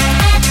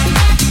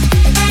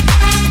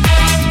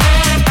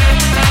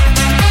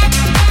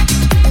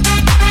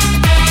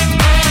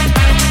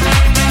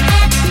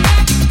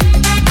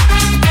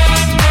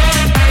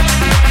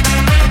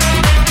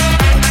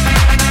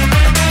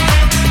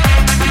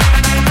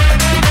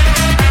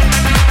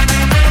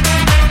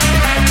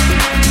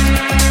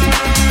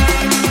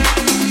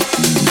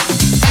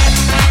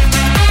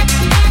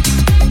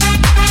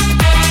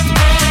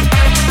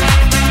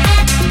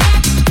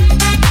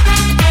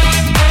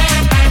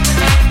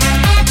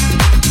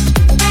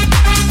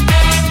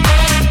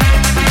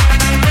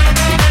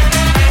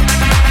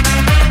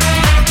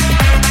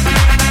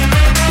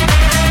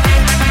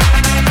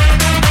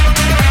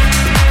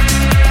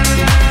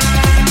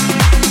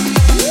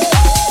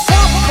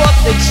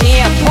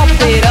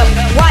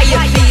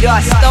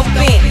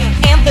 Stumping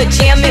and the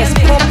jam is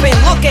pumping.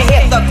 Look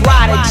ahead, the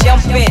crowd are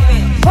jumping.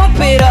 Pump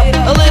it up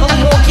a little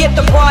more, get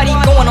the party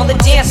going on the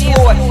dance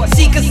floor.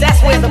 See, 'cause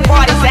that's where the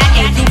party's at,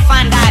 and you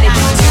find out if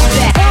you do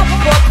that.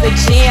 Pump up the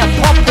jam,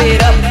 pump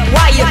it up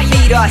while your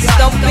feet are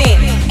stumping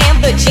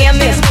and the jam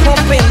is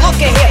pumping.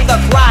 Look ahead, the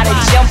crowd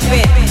are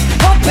jumping.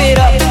 Pump it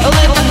up a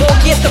little more,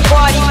 get the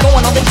party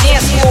going on the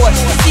dance floor.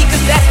 See,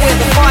 'cause that's where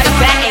the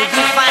party's at, and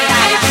you find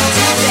out if you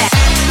do that.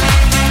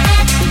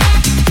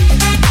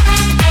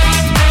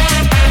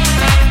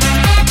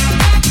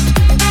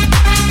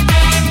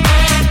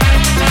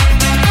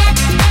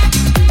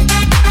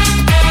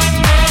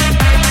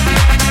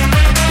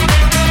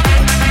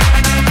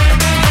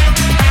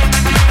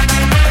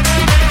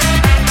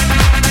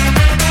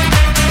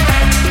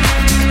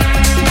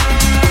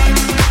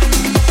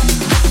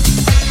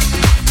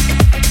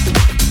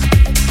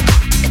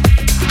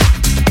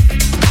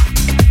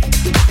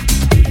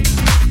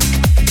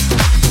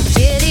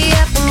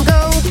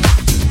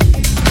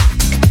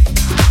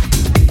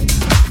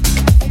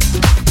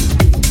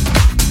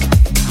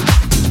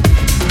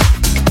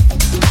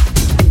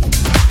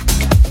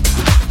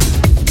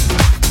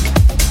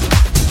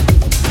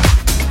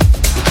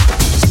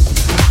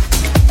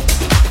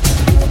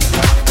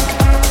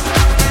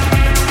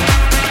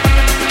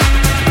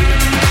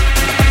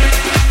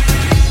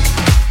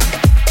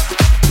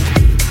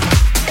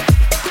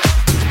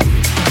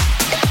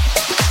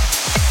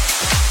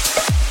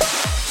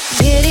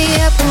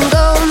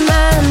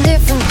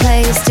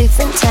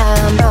 Different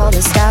time, all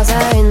the stars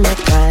are in their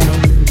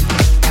prime.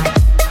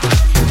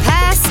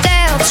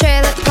 Pastel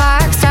trailer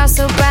park, stars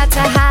so bright to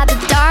hide the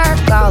dark.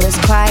 All is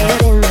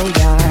quiet in the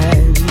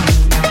yard.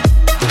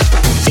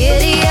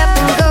 Giddy up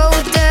and go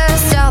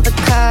dust, all the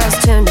cars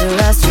turn to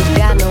rust. You've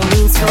got no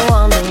means for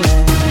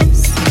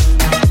wanderlust.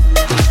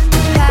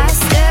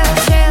 Pastel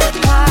trailer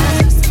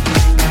park,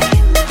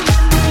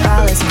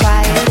 all is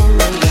quiet in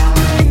the yard.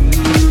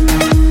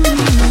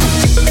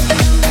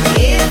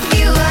 If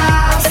you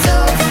are so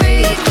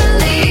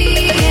frequently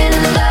in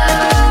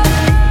love,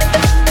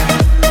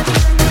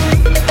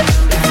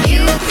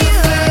 you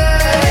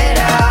prefer it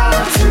all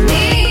to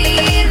me,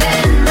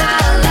 then my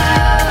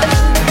love,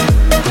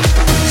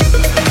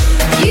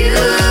 you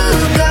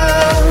go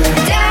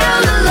down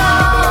the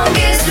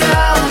longest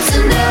road to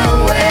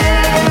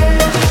nowhere.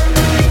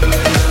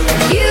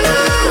 You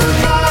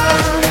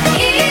fall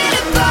it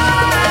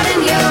apart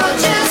and you're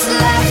just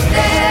left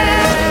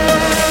there.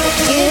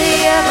 Giddy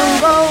up and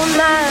roll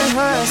my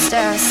horse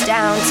us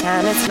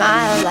downtown. It's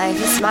my life,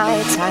 it's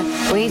my time.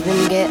 We've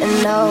been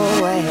getting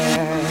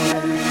nowhere.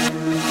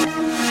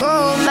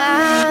 Gold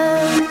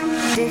mine,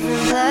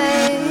 different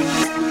place,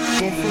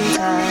 different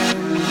time.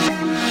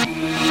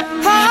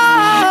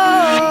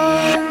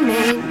 Hold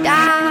me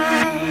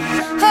down,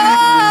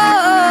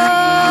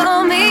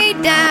 hold me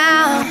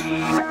down.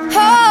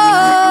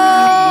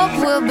 Hope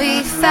will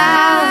be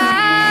found.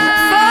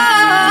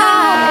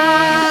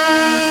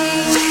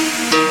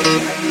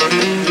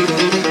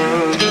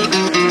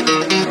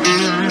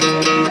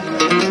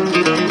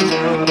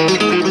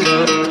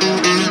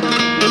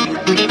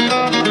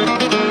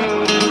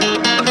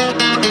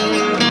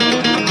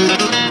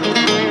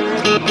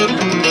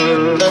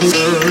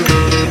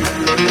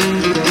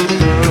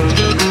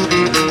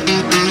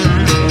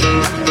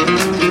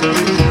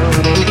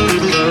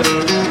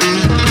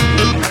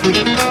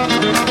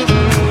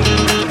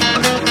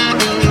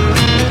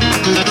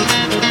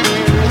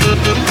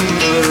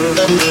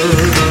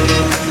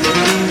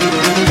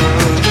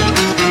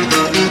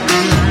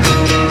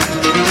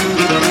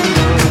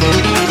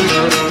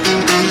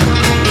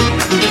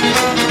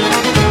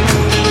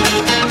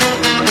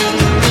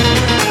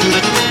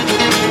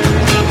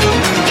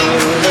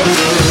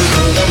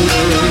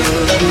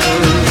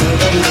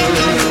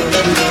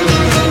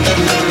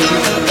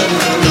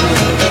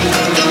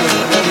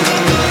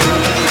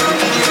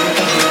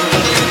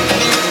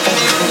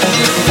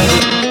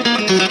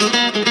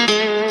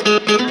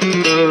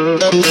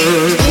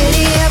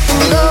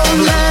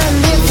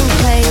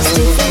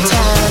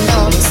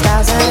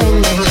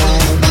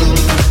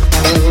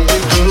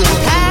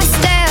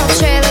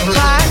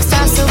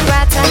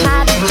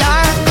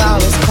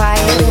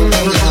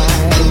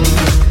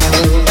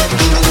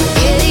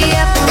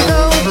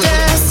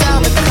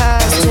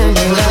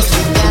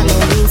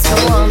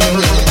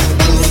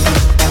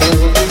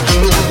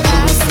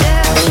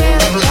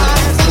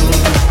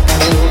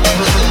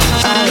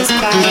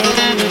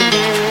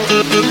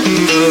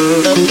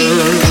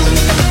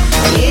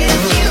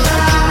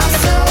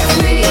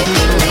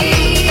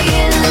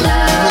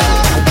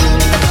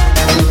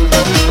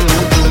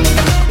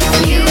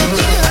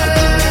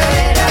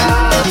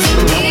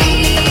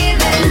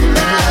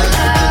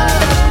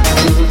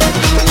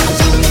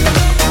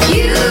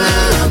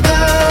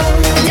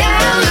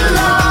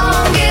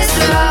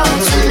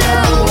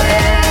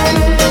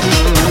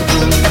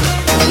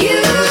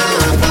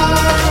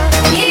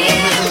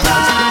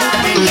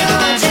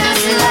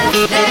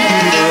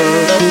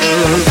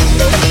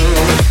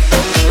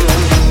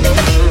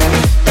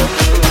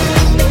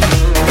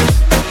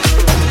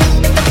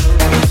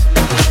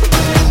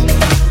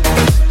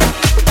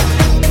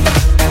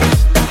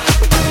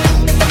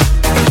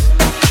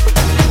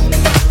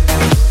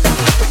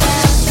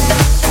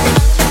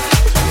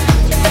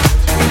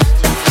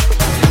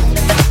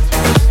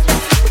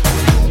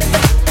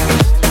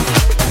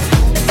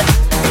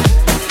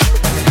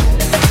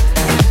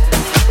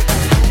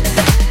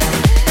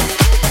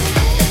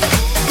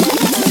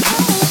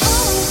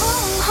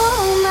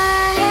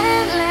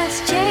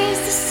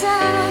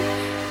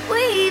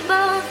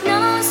 both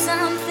know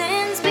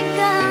something's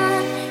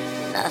begun.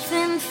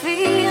 Nothing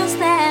feels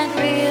that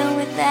real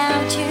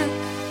without you.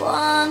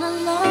 Wanna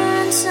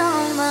learn so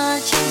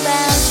much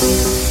about you.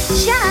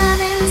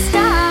 Shining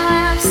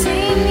star, I've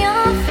seen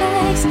your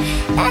face.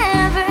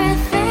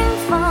 Everything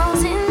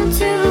falls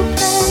into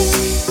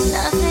place.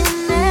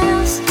 Nothing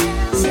else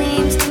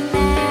seems to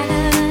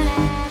matter.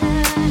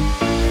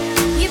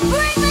 You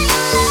bring me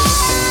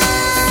alive.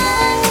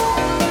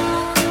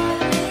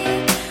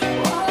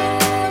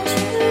 Won't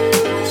you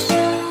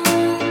show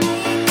me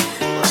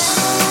what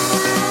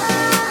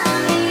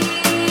I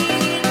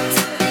need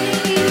to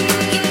be?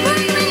 You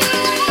bring me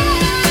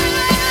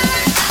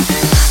alive.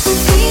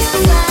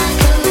 Feels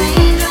like a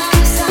raindrop.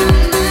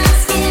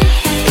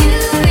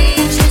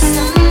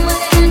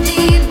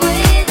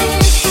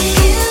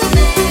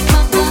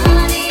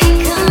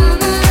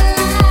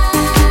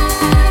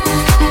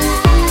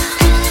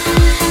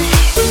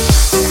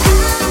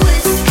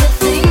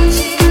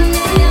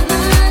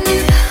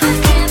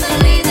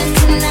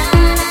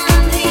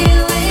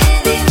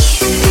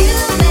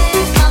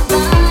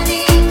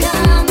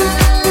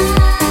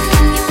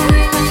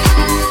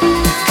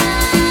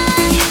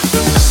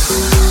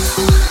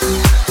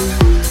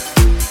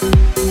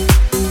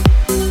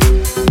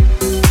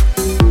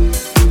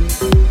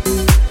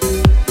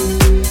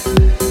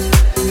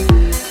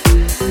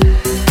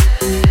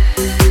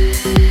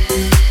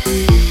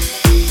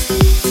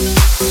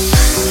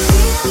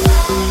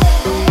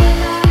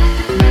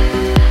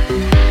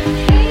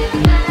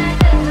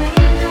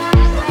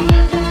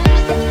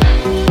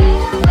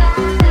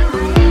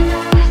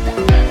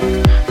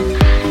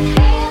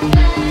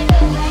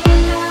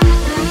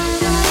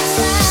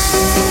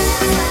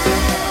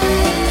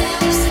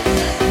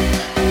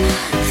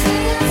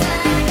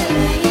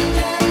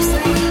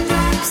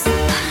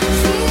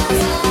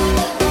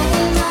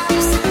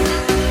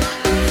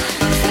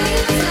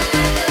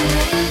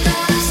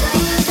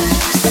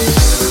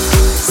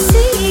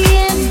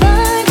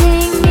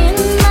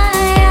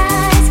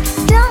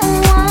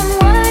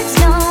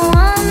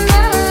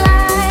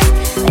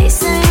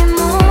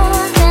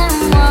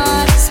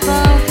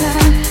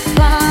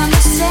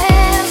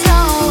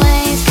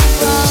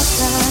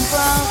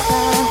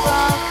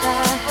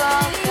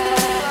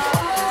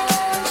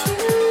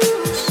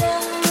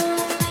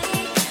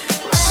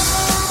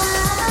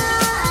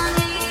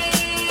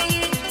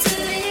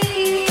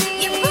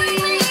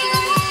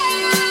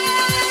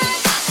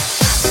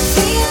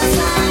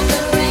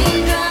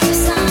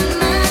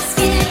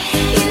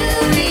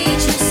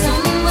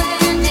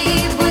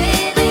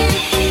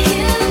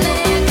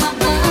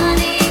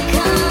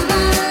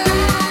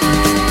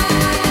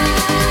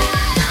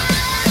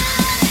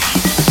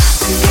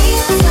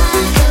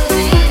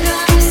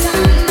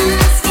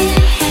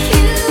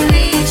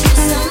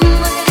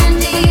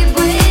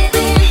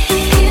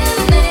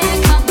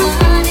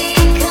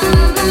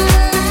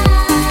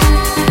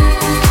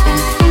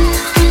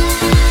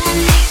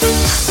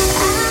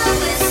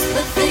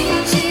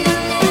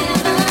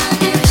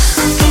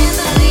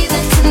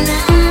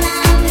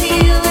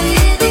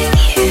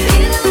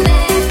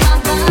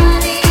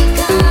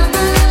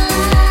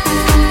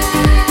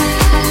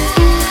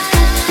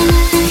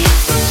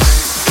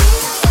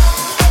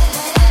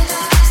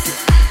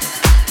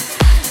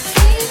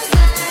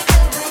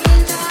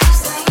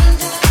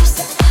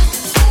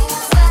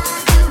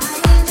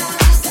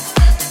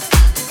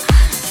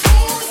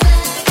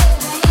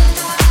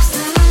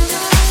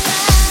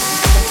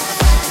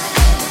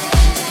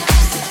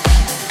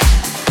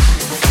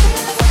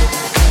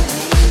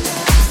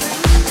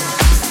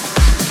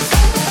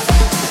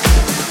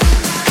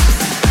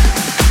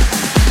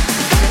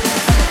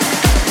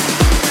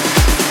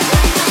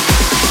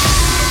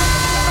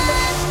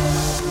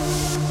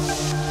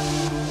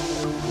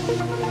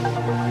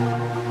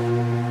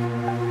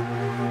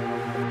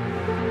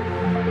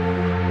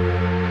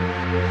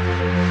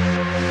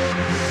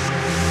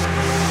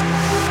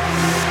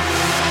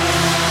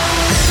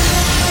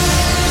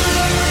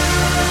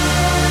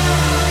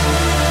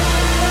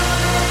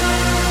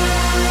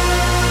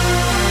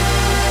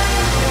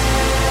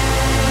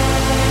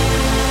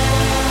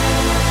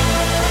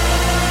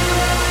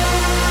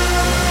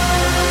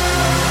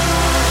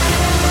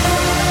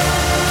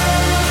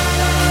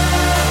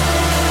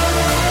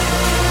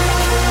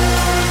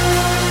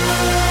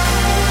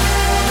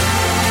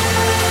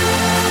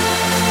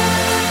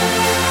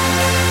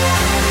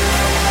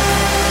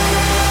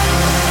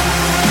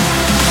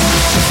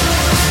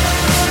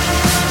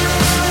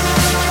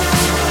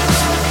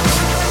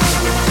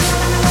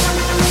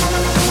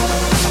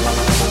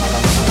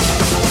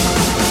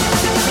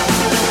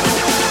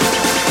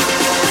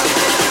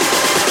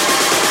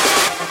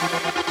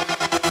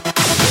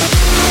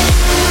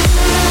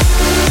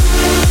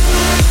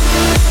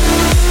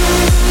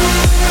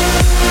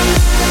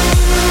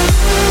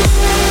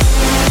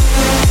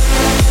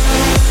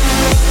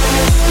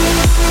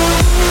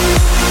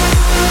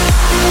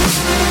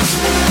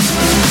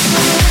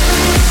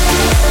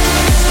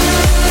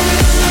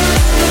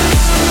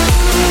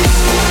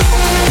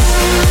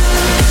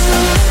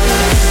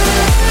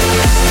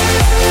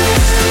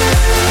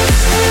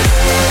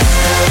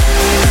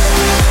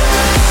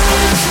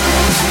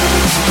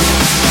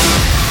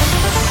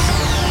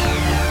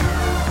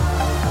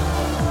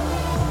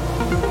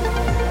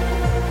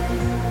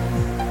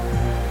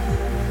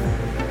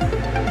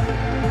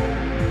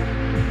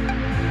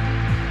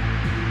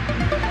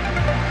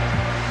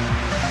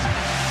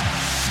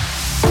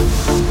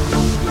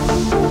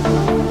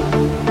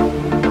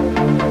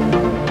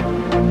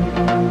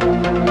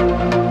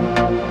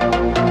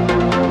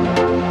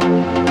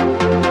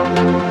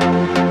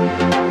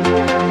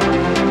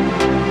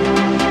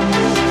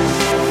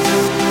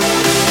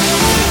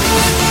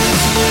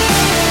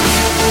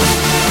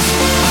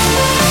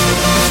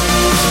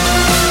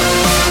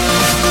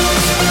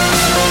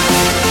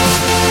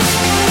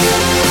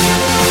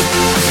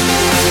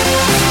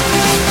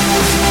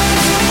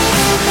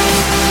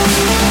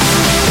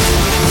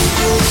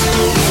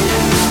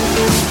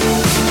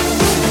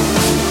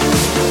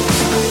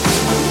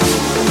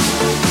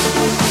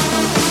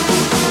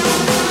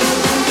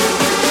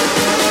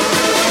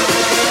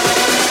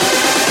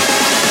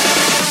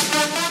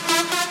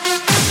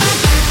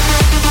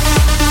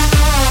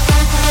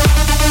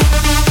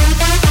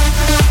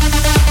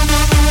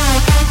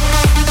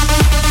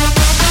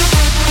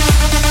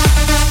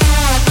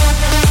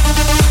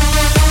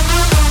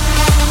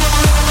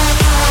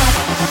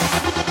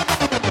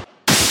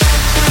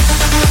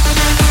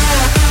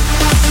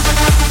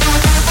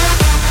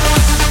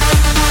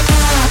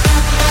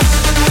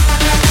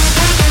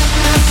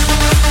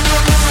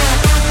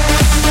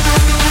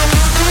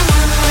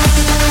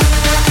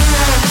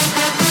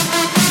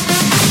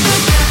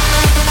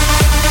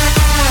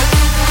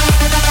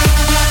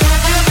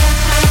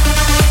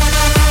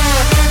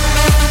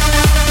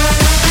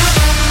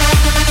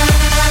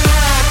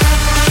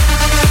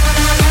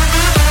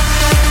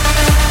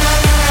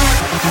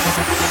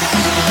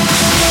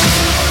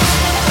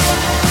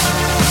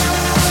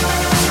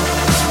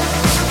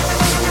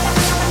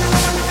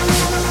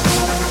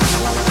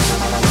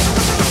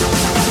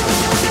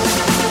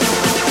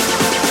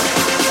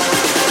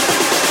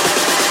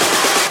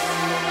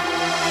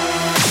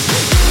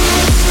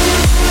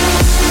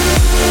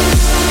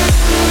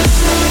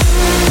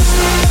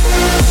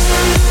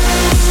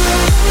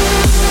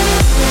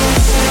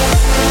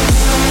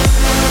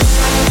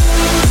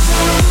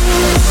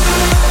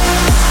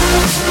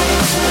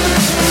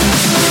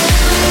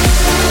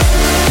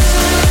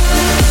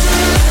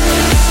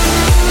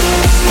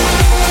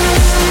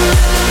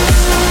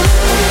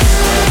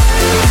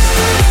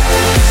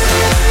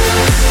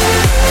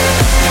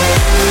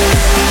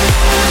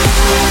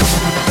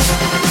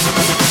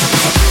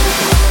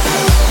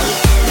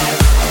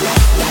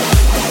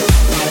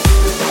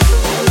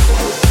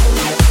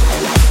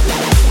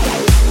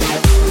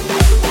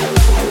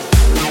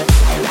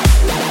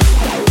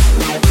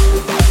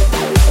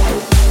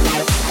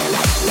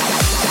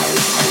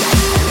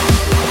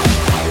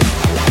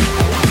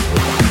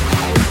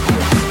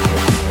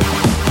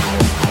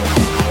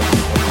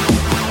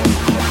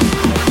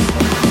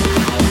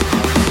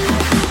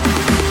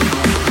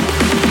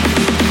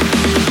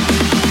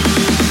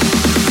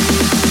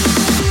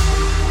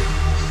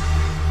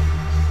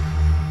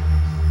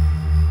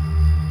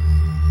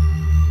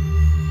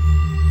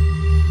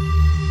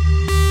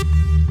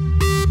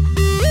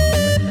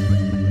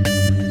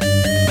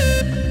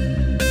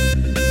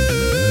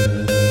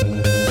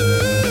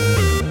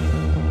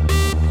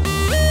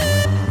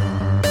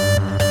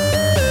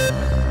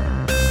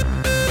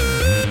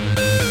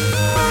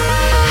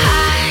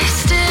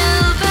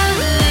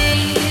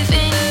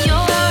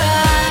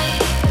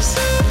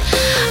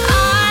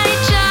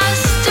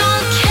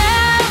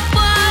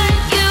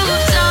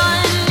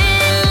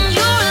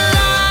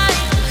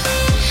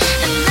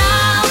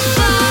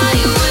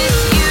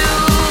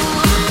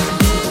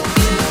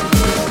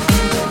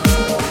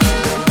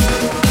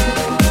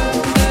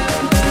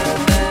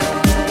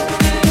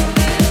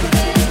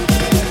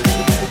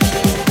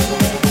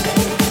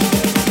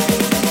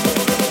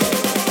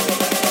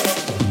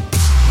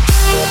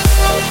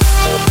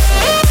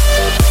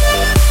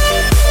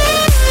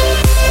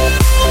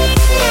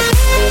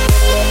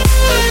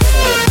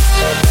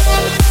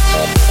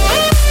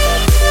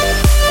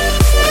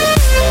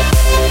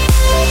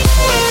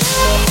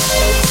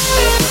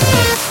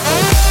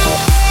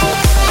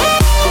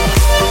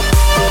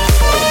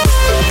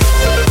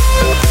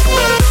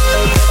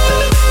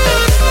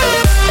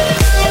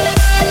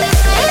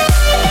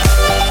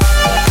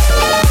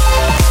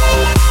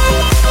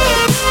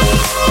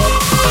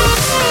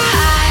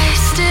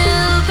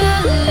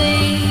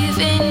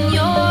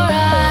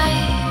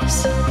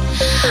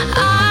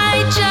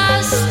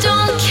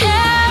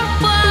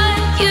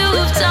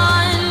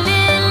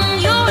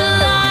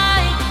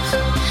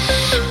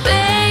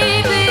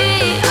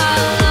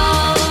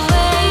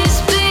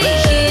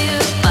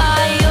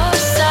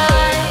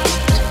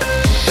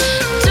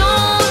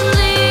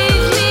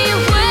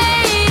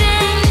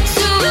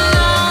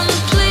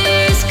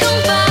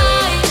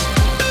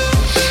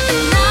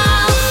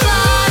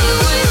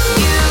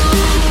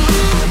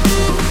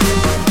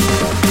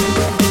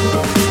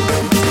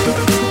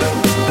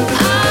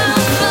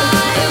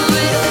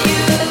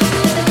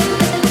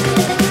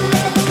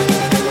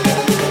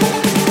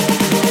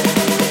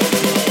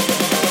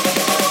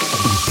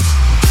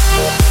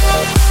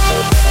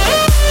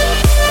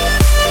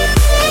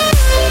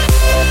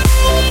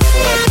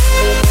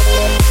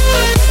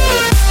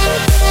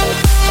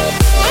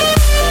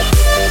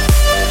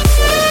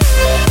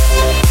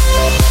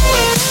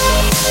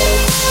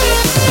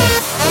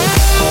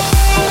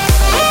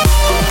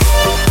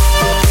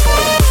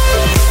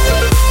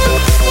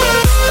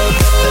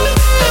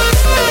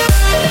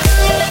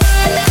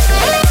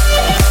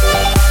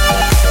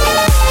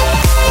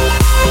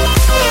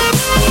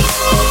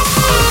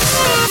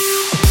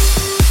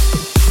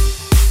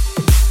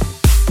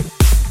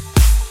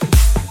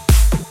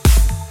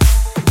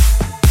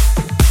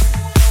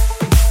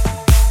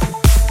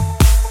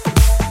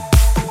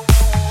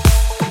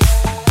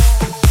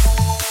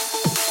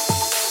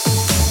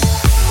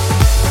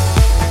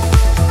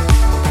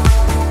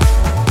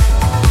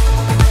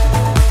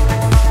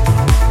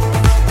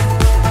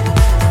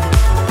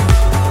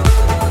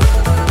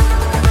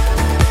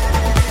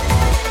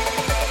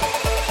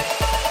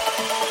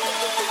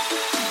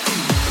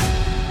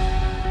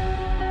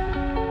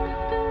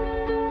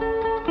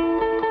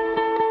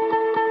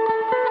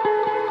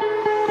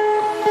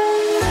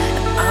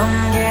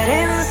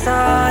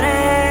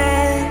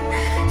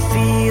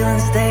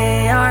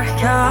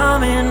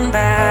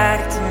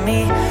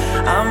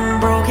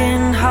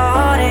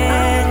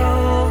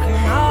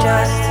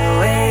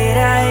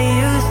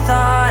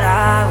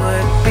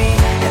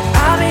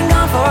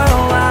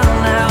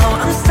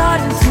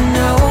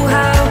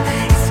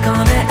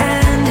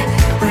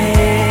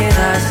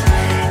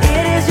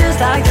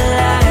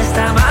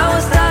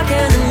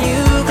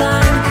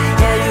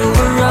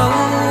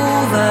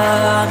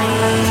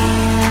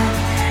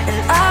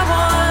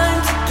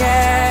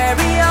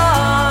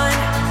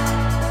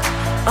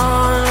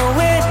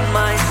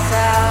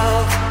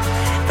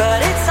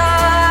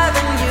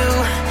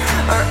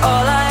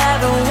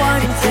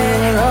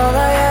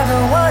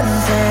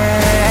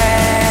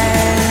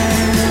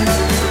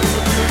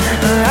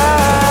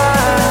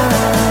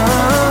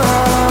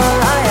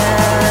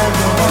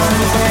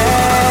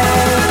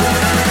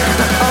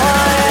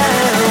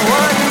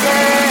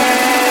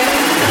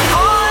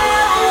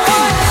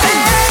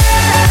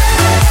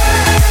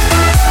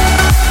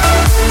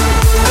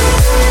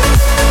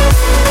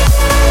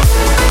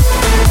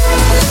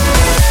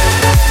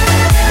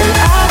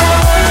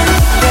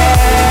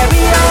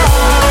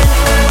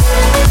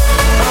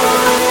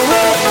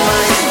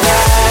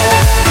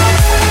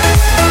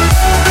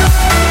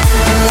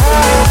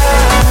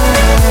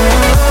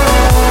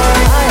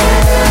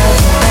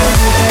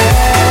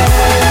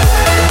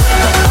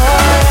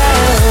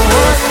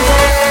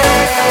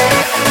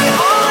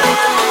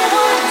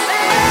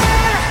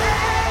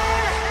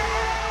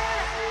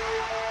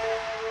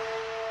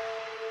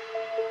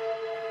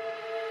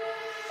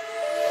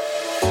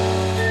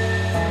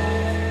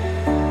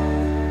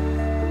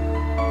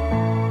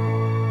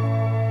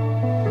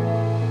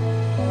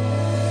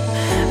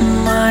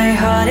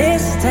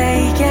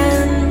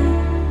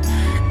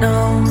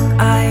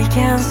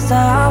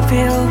 stop,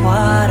 feel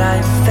what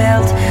I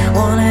felt.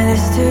 Wanted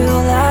this to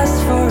last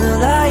for a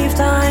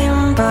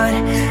lifetime, but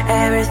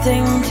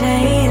everything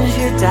changed,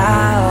 you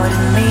died.